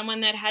someone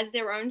that has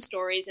their own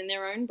stories and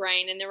their own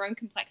brain and their own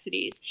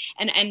complexities.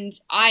 And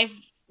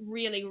I've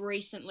really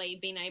recently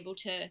been able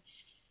to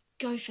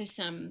go for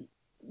some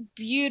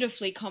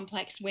beautifully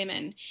complex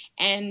women,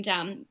 and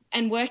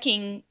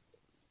working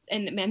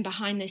and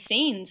behind the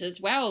scenes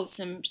as well,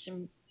 some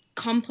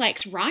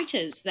complex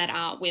writers that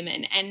are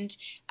women, and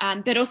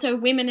but also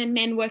women and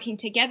men working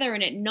together,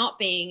 and it not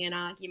being an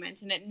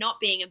argument and it not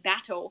being a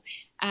battle.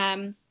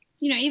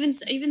 Even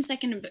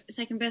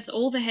second best,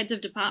 all the heads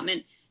of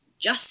department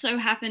just so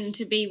happened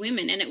to be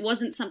women, and it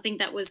wasn't something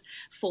that was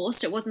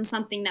forced. It wasn't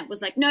something that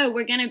was like, no,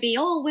 we're going to be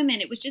all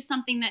women. It was just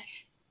something that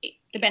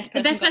the best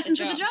person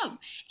for the job,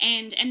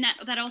 and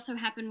that also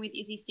happened with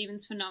Izzy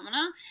Stevens'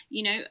 Phenomena.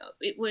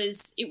 It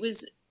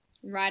was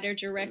writer,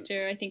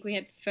 director. I think we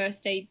had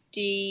first AD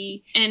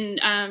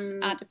and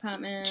art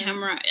department,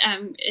 camera,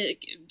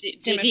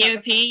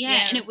 DOP.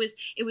 Yeah, and it was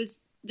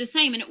the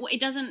same, and it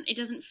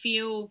doesn't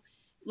feel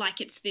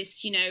like it's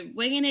this,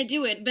 we're going to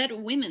do it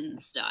but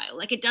women's style.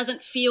 Like, it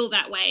doesn't feel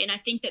that way, and I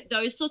think that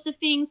those sorts of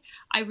things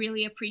I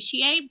really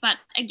appreciate. But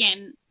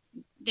again,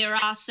 there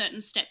are certain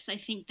steps I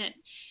think that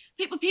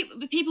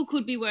people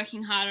could be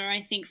working harder, I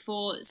think,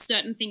 for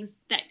certain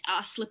things that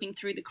are slipping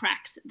through the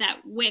cracks, that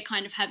we're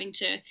kind of having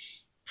to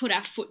put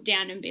our foot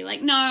down and be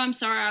like, no, I'm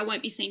sorry, I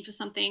won't be seen for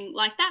something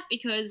like that,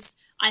 because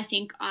I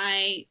think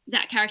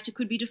that character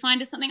could be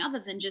defined as something other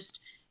than just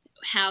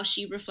how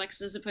she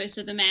reflects as opposed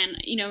to the man,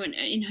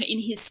 in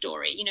his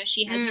story.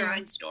 She has her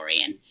own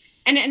story.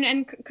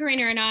 And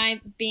Karina and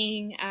I,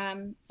 being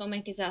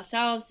filmmakers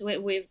ourselves,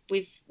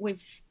 we've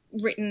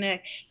written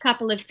a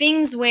couple of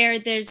things where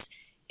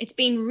it's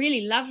been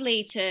really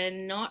lovely to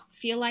not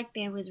feel like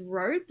there was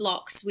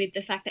roadblocks with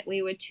the fact that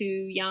we were two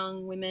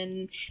young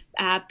women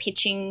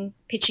pitching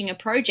a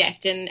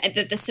project, and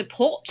the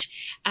support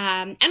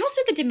and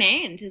also the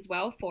demand as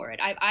well for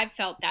it. I've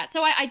felt that.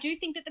 So I do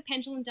think that the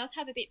pendulum does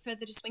have a bit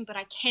further to swing, but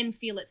I can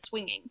feel it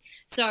swinging.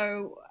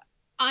 So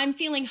I'm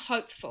feeling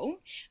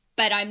hopeful,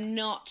 but I'm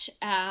not.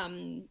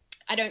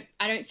 I don't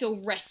feel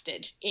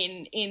rested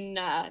in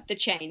the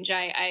change.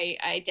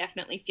 I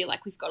definitely feel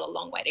like we've got a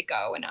long way to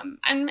go, and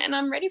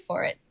I'm ready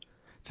for it.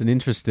 It's an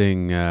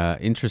interesting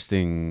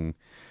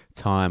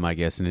time, I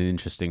guess, and an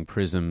interesting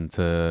prism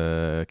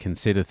to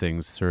consider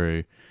things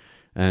through.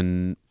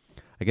 And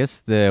I guess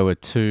there were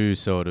two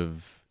sort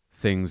of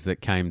things that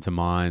came to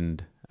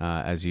mind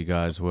as you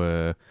guys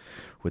were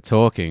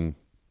talking.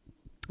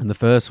 And the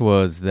first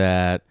was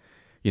that,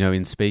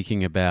 in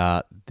speaking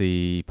about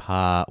the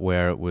part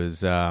where it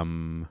was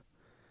an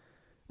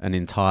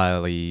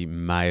entirely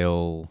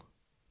male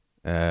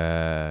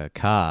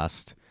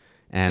cast,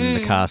 and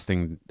the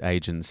casting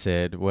agent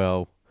said,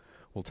 well,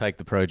 we'll take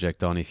the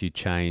project on if you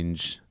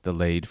change the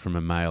lead from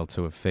a male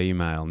to a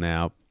female.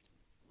 Now,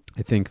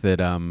 I think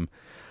that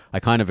I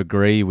kind of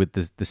agree with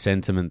the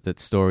sentiment that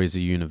stories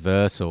are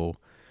universal,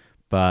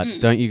 but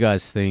don't you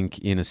guys think,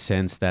 in a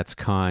sense, that's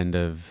kind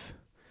of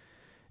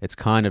it's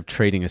kind of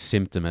treating a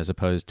symptom as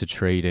opposed to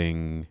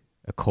treating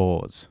a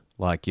cause.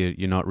 Like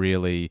you're not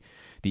really,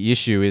 the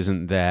issue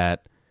isn't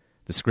that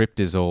the script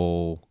is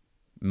all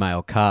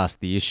male cast.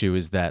 The issue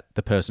is that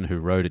the person who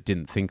wrote it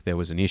didn't think there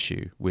was an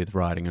issue with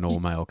writing an all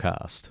male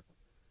cast.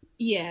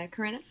 Yeah,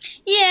 Corinna?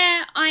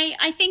 Yeah,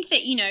 I think that,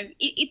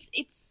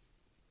 it's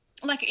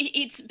like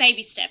it's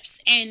baby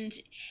steps, and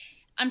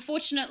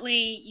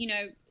unfortunately,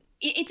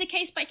 it's a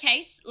case by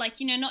case. Like,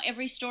 not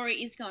every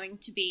story is going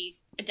to be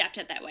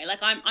adapted that way. Like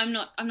I'm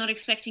not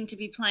expecting to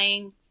be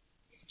playing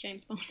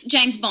James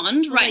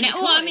Bond right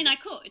now. Well, Well, I mean, I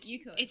could. You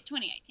could. It's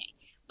 2018.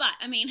 But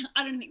I mean,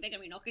 I don't think they're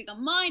going to be knocking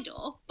on my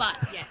door. But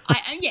Yeah.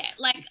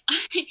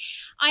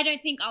 I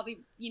don't think I'll be,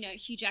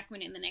 Hugh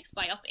Jackman in the next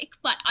biopic.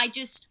 But I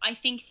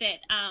think that,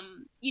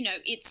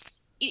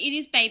 it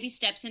is baby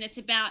steps, and it's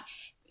about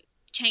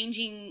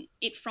changing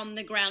it from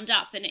the ground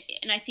up. And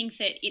I think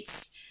that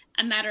it's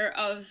a matter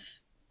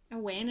of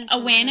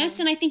awareness,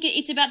 and I think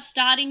it's about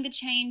starting the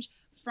change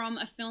from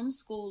a film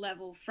school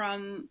level,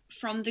 from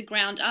the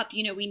ground up.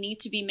 We need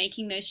to be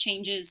making those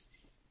changes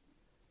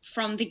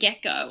from the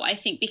get-go, I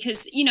think,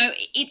 because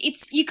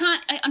it's you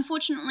can't,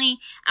 unfortunately,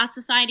 our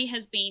society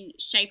has been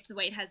shaped the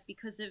way it has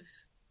because of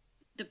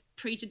the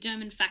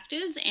predetermined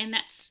factors, and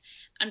that's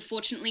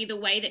unfortunately the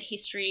way that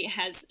history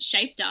has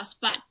shaped us.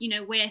 But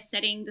we're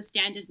setting the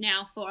standard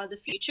now for the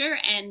future,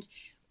 and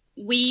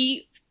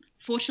we,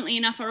 fortunately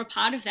enough, are a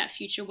part of that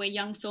future. We're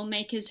young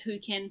filmmakers who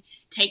can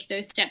take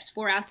those steps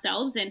for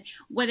ourselves, and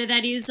whether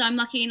that is I'm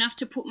lucky enough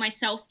to put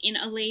myself in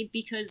a lead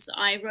because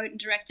I wrote and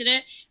directed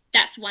it,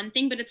 that's one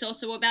thing, but it's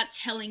also about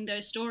telling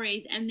those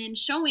stories and then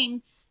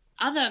showing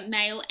other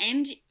male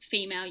and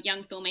female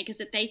young filmmakers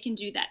that they can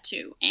do that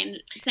too,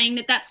 and saying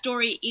that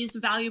story is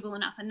valuable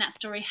enough, and that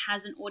story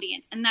has an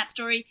audience, and that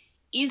story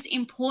is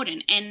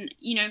important. And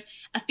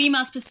a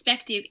female's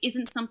perspective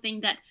isn't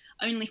something that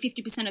only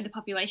 50% of the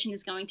population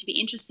is going to be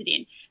interested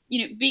in.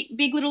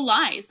 Big Little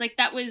Lies, like,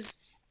 that was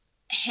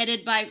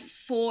headed by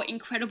 4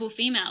 incredible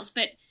females,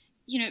 but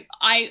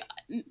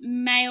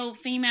male,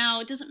 female,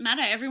 it doesn't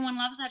matter. Everyone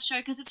loves that show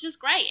because it's just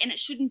great, and it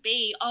shouldn't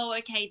be,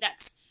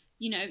 that's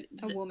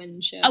a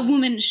woman's show.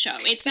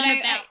 It's not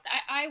about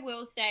that. I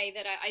will say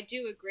that I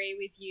do agree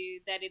with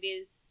you that it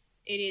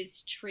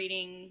is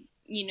treating,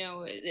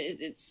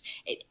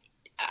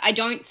 I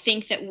don't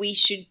think that we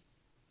should.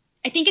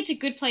 I think it's a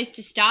good place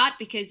to start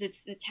because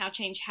that's how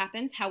change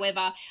happens.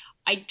 However,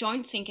 I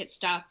don't think it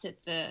starts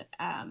at the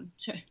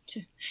to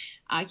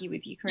argue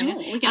with you, Corinna. No,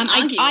 we can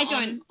argue. I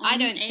don't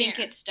air. think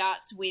it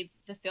starts with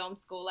the film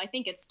school. I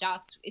think it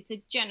starts.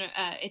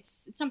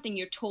 It's something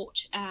you're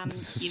taught.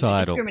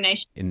 Societal,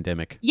 discrimination,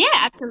 endemic. Yeah,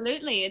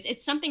 absolutely.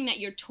 It's something that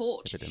you're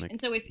taught. Epidemic. And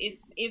so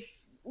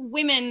if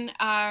women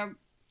are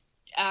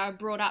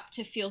brought up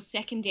to feel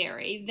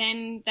secondary,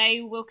 then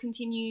they will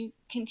continue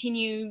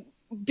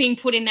being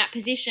put in that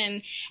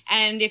position.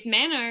 And if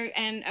men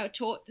are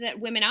taught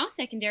that women are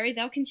secondary,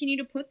 they'll continue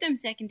to put them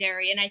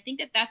secondary. And I think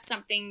that that's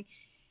something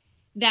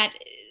that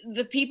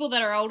the people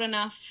that are old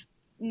enough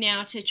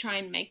now to try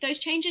and make those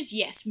changes,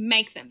 yes,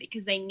 make them,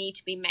 because they need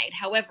to be made.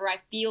 However, I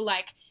feel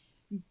like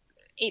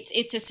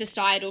it's a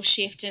societal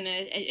shift and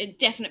a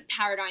definite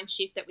paradigm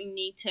shift that we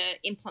need to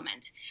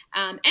implement,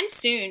 and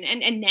soon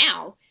and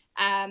now,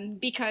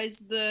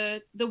 because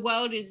the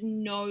world is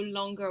no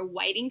longer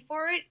waiting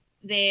for it.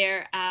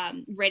 They're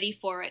ready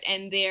for it,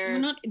 and they're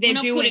not doing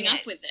putting it.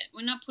 up with it.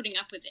 We're not putting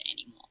up with it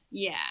anymore.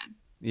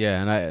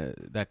 Yeah, and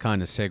that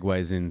kind of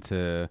segues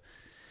into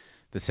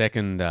the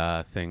second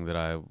thing that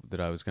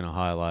I was going to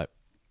highlight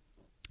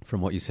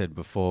from what you said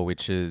before,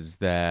 which is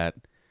that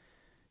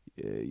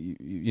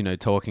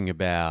talking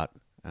about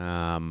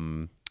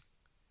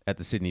at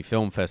the Sydney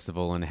Film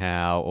Festival and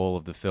how all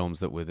of the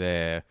films that were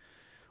there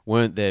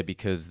weren't there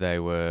because they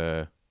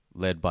were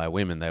led by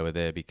women. They were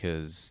there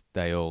because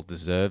they all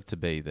deserved to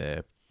be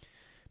there.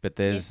 But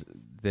there's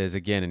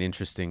again an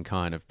interesting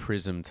kind of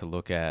prism to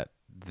look at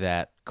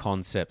that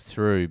concept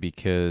through,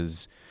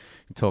 because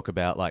you talk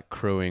about like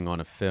crewing on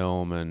a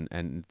film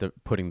and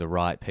putting the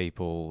right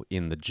people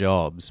in the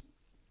jobs,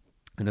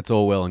 and it's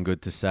all well and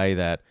good to say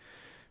that,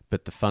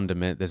 but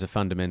there's a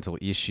fundamental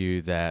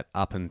issue that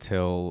up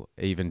until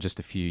even just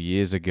a few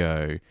years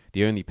ago,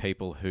 the only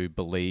people who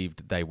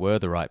believed they were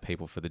the right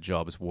people for the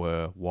jobs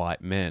were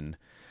white men.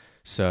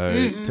 So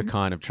to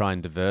kind of try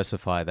and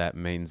diversify that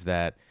means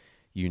that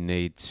you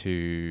need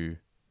to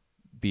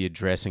be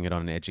addressing it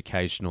on an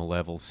educational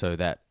level so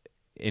that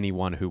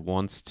anyone who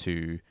wants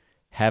to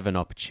have an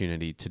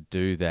opportunity to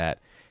do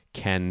that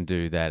can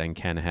do that and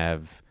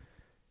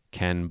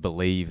can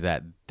believe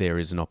that there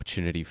is an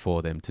opportunity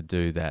for them to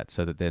do that,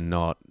 so that they're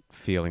not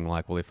feeling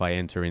like, well, if I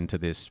enter into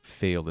this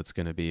field, it's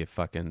going to be a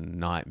fucking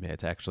nightmare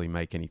to actually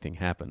make anything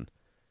happen.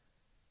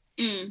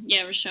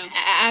 Yeah, Rochelle.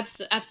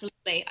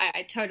 Absolutely.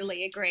 I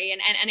totally agree.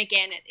 And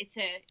again, it's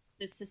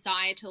the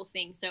societal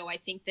thing. So I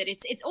think that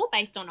it's all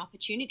based on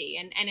opportunity,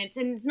 and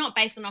it's not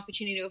based on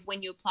opportunity of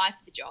when you apply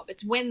for the job.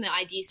 It's when the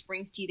idea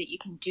springs to you that you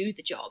can do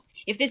the job.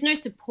 If there's no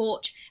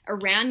support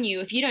around you,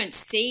 if you don't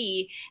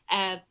see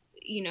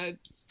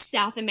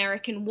South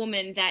American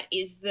woman that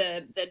is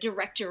the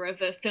director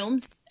of a film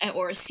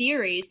or a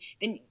series,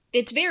 then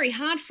it's very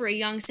hard for a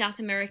young South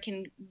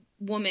American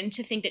woman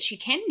to think that she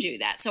can do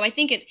that. So I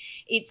think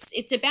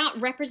it's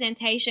about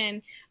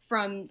representation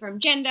from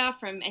gender,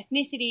 from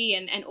ethnicity,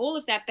 and all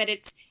of that. But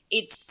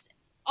it's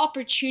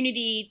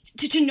opportunity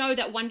to know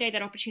that one day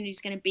that opportunity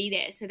is going to be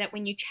there, so that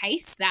when you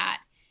chase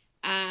that,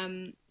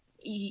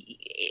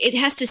 it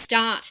has to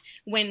start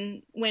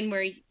when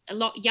we're a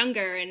lot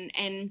younger,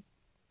 and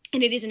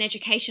it is an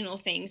educational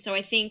thing. So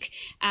I think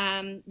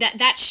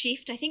that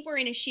shift, I think we're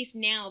in a shift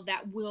now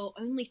that will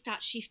only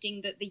start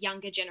shifting the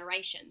younger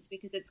generations,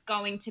 because it's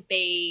going to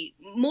be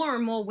more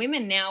and more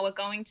women now are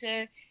going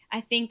to,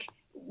 I think,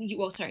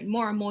 more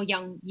and more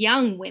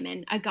young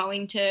women are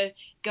going to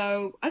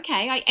go,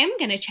 okay, I am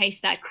going to chase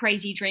that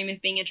crazy dream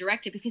of being a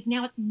director, because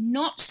now it's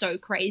not so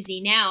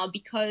crazy now,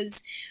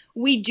 because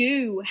we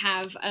do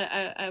have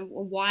a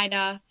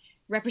wider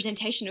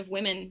representation of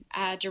women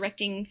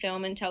directing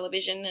film and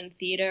television and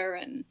theatre,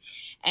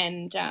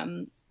 and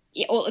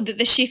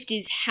the shift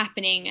is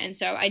happening, and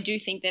so I do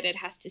think that it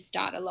has to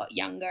start a lot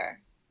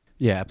younger.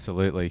 Yeah,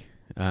 absolutely.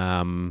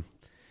 And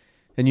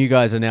you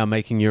guys are now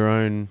making your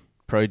own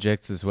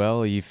projects as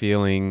well. Are you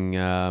feeling?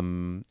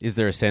 Is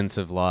there a sense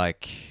of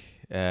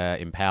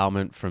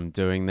empowerment from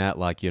doing that?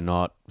 Like you're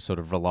not sort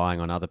of relying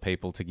on other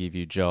people to give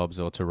you jobs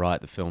or to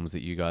write the films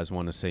that you guys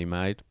want to see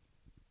made?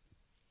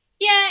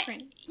 Yeah.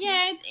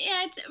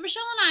 It's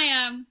Rochelle and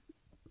I.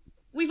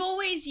 We've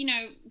always,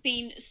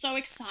 been so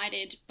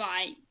excited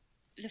by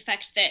the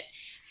fact that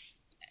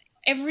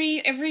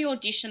every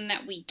audition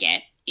that we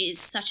get is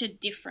such a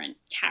different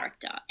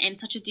character and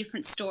such a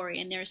different story,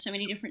 and there are so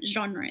many different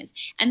genres,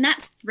 and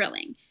that's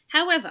thrilling.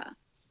 However,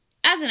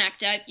 as an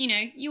actor,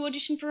 you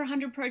audition for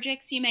 100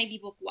 projects, you maybe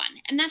book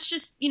one, and that's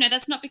just,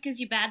 that's not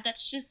because you're bad.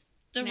 That's just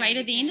the rate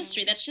of the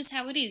industry. That's just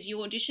how it is.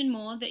 You audition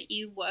more that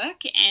you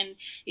work, and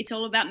it's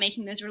all about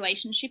making those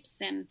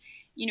relationships. And,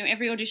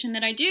 every audition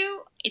that I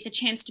do, it's a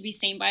chance to be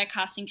seen by a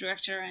casting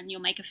director, and you'll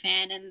make a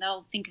fan, and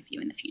they'll think of you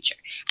in the future.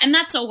 And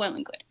that's all well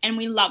and good, and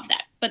we love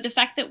that. But the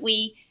fact that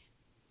we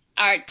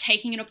are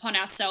taking it upon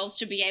ourselves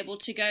to be able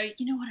to go,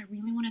 you know what, I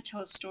really want to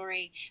tell a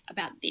story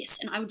about this,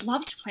 and I would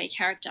love to play a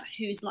character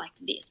who's like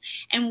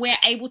this, and we're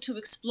able to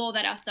explore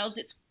that ourselves.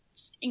 It's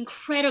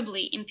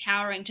incredibly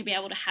empowering to be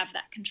able to have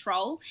that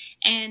control.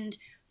 And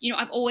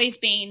I've always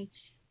been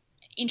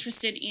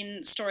interested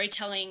in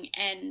storytelling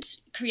and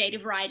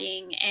creative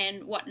writing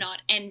and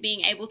whatnot, and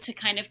being able to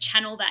kind of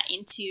channel that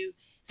into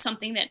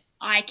something that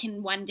I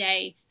can one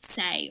day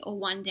say, or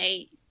one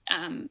day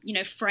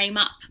frame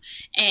up,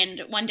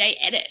 and one day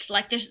edit.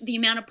 Like, there's the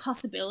amount of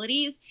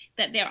possibilities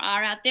that there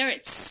are out there.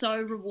 It's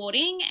so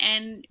rewarding.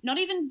 And not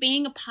even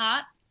being a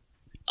part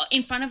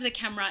in front of the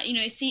camera,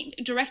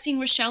 directing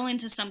Rochelle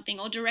into something,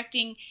 or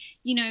directing,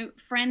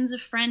 friends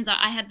of friends.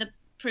 I had the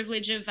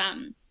privilege of,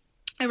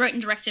 I wrote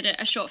and directed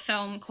a short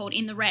film called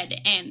In the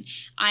Red, and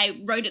I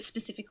wrote it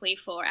specifically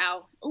for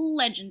our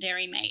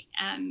legendary mate,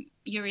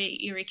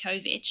 Yuri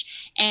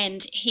Kovic,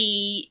 and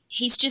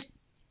he's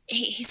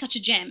such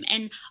a gem.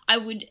 And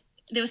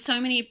there were so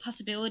many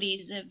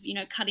possibilities of,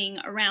 cutting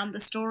around the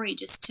story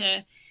just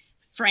to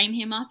frame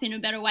him up in a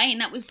better way, and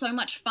that was so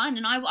much fun.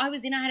 And I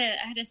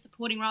had a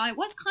supporting role. I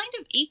was kind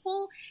of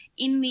equal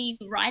in the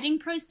writing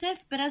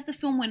process, but as the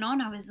film went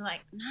on, I was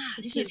like,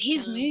 this is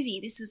his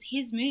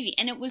movie,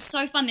 and it was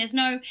so fun. There's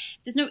no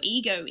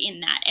ego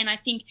in that, and I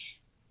think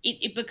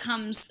it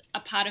becomes a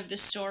part of the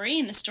story,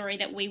 and the story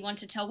that we want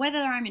to tell, whether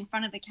I'm in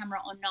front of the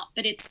camera or not.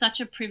 But it's such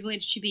a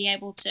privilege to be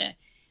able to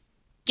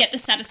get the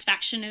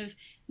satisfaction of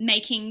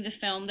making the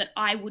film that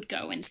I would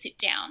go and sit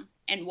down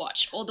and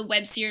watch, or the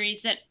web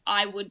series that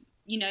I would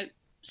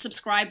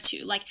subscribe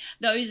to. Like,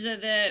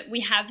 we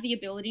have the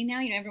ability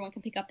now, everyone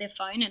can pick up their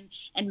phone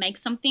and make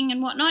something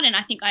and whatnot. And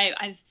I think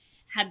I've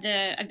had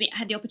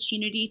the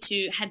opportunity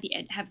to have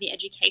the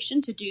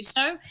education to do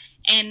so,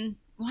 and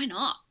why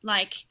not?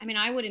 Like, I mean,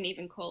 I wouldn't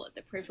even call it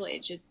the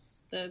privilege.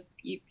 It's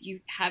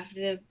you have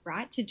the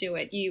right to do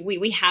it.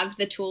 We have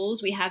the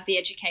tools, we have the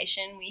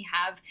education, we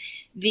have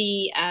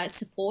the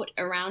support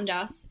around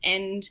us,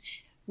 and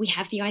we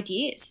have the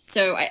ideas.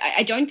 So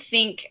I don't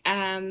think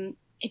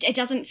it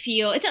doesn't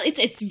feel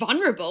it's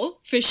vulnerable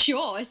for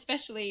sure,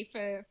 especially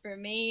for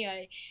me.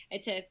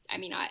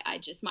 I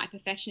just, my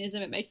perfectionism,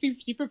 it makes me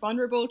super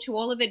vulnerable to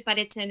all of it, but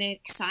it's an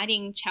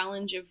exciting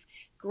challenge of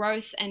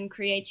growth and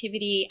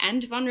creativity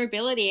and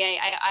vulnerability.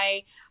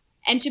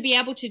 And to be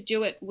able to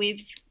do it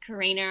with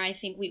Karina, I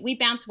think we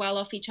bounce well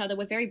off each other.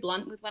 We're very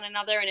blunt with one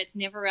another, and it's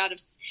never out of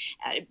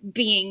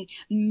being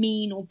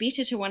mean or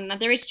bitter to one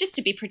another. It's just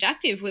to be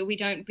productive, where we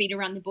don't beat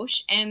around the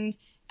bush. And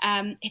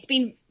it's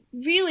been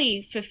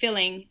really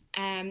fulfilling,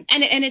 and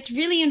it's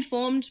really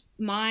informed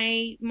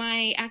my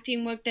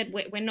acting work, that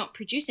we're not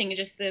producing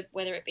just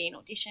whether it be an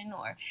audition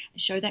or a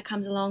show that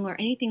comes along or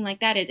anything like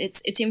that.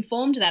 It's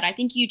informed that. I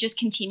think you just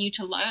continue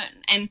to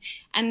learn,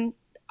 and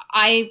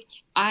I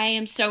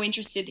am so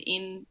interested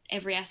in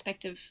every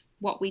aspect of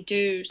what we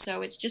do,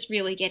 so it's just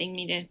really getting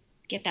me to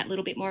get that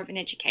little bit more of an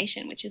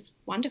education, which is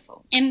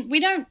wonderful. And we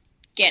don't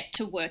get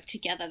to work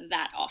together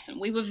that often.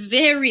 We were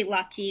very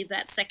lucky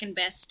that Second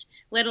Best,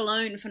 let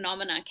alone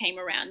Phenomena, came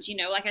around. You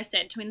know, like I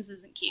said, twins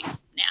isn't cute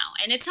now.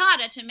 And it's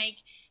harder to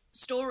make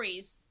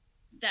stories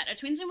that are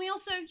twins. And we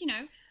also, you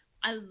know,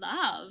 I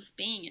love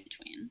being a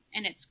twin,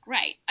 and it's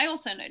great. I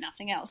also know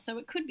nothing else, so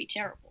it could be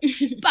terrible.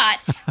 But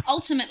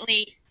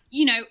ultimately,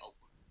 you know,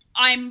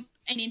 I'm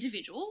an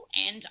individual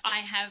and I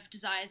have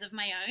desires of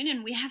my own,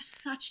 and we have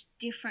such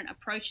different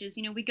approaches.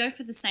 You know, we go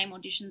for the same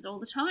auditions all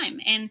the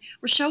time, and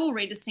Rochelle will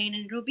read a scene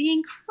and it'll be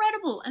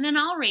incredible, and then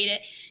I'll read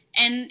it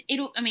and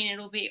it'll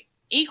be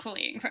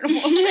equally incredible,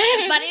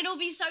 but it'll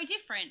be so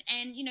different.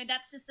 And, you know,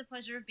 that's just the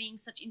pleasure of being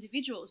such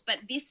individuals.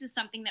 But this is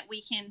something that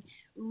we can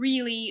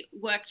really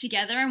work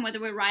together, and whether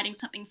we're writing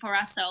something for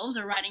ourselves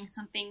or writing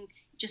something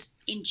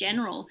just in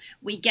general,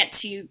 we get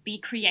to be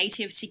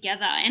creative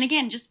together. And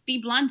again, just be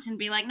blunt and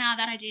be like, nah,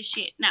 that idea's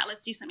shit. Nah,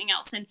 let's do something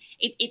else. And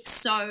it's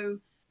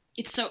so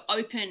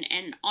open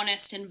and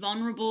honest and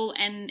vulnerable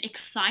and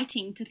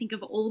exciting to think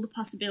of all the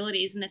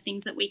possibilities and the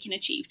things that we can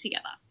achieve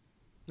together.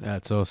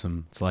 That's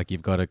awesome. It's like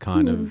you've got a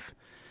kind of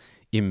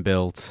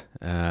inbuilt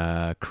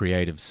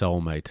creative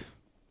soulmate.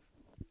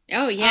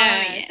 Oh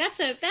yeah,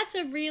 yes. That's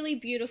a really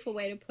beautiful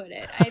way to put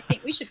it. I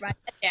think we should write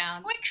that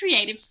down. We're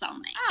creative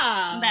soulmates.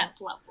 Oh. That's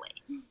lovely.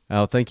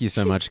 Oh, thank you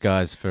so much,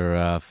 guys,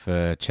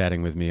 for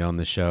chatting with me on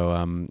the show.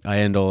 I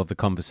end all of the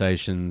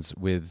conversations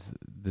with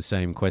the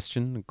same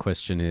question. The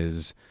question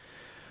is,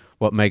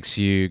 what makes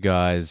you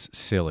guys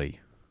silly?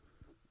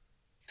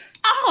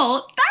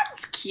 Oh,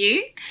 that's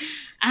cute.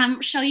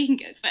 Rochelle, you can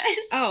go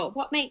first. Oh,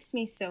 what makes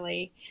me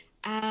silly?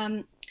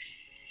 I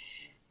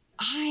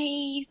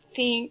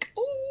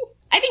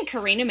think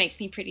Karina makes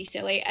me pretty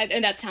silly.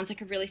 And that sounds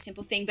like a really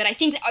simple thing, but I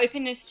think the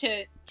openness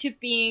to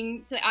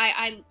being silly,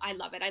 I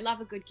love it. I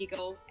love a good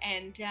giggle,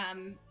 and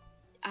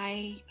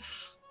I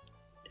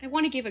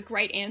want to give a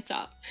great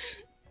answer.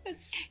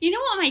 You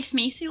know what makes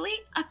me silly?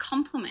 A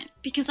compliment,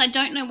 because I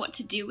don't know what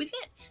to do with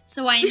it.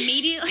 So I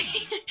immediately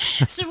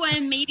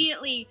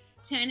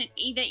turn it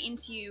either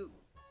into...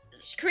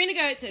 Karina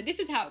goes, so this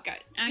is how it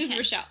goes. Okay. Just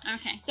Rochelle.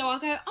 Okay. So I'll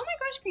go, oh my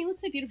gosh, Karina looks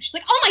so beautiful. She's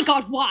like, oh my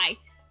God, why?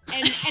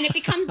 And it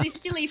becomes this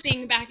silly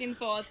thing back and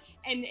forth.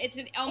 And it's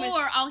almost...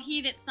 Or I'll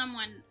hear that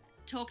someone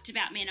talked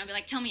about me and I'll be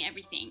like, tell me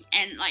everything.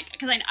 And like,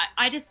 because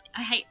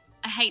I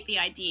hate the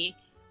idea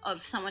of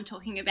someone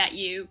talking about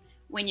you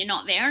when you're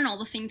not there, and all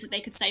the things that they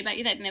could say about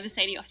you they'd never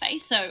say to your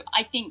face. So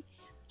I think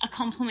a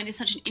compliment is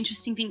such an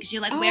interesting thing, because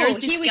you're like, where is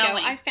this here we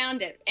going? Go. I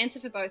found it.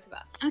 Answer for both of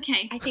us.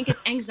 Okay. I think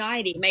it's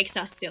anxiety makes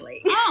us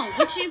silly. Oh,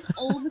 which is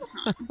all the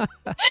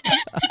time.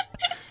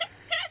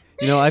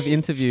 You know, I've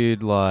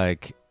interviewed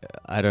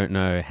I don't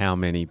know how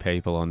many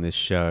people on this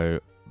show,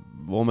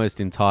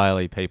 almost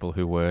entirely people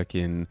who work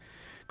in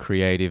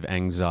creative,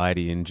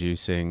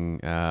 anxiety-inducing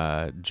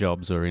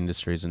jobs or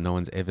industries, and no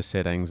one's ever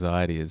said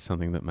anxiety is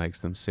something that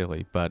makes them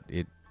silly, but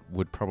it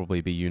would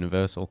probably be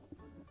universal.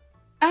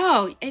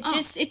 Oh, it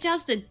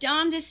does the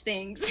darndest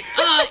things.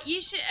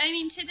 You should. I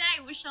mean, today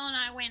Rochelle and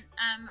I went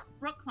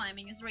rock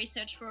climbing as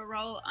research for a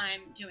role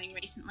I'm doing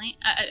recently,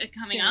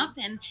 coming up,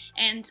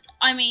 and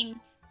I mean,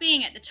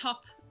 being at the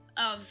top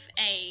of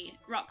a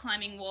rock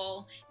climbing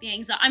wall, the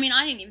anxiety. I mean,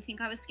 I didn't even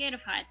think I was scared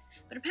of heights,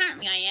 but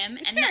apparently I am.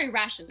 It's very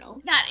rational.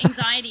 That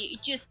anxiety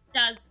just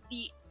does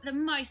the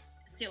most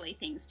silly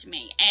things to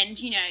me, and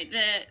you know,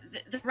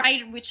 the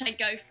rate at which I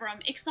go from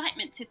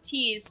excitement to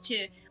tears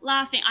to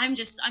laughing.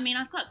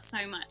 I've got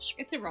so much.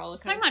 It's a roller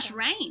coaster. So much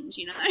range,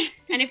 you know.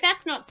 And if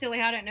that's not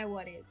silly, I don't know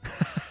what is.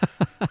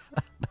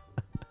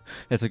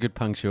 That's a good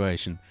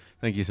punctuation.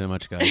 Thank you so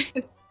much, guys.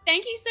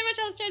 Thank you so much,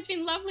 Alistair. It's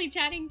been lovely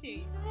chatting to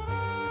you.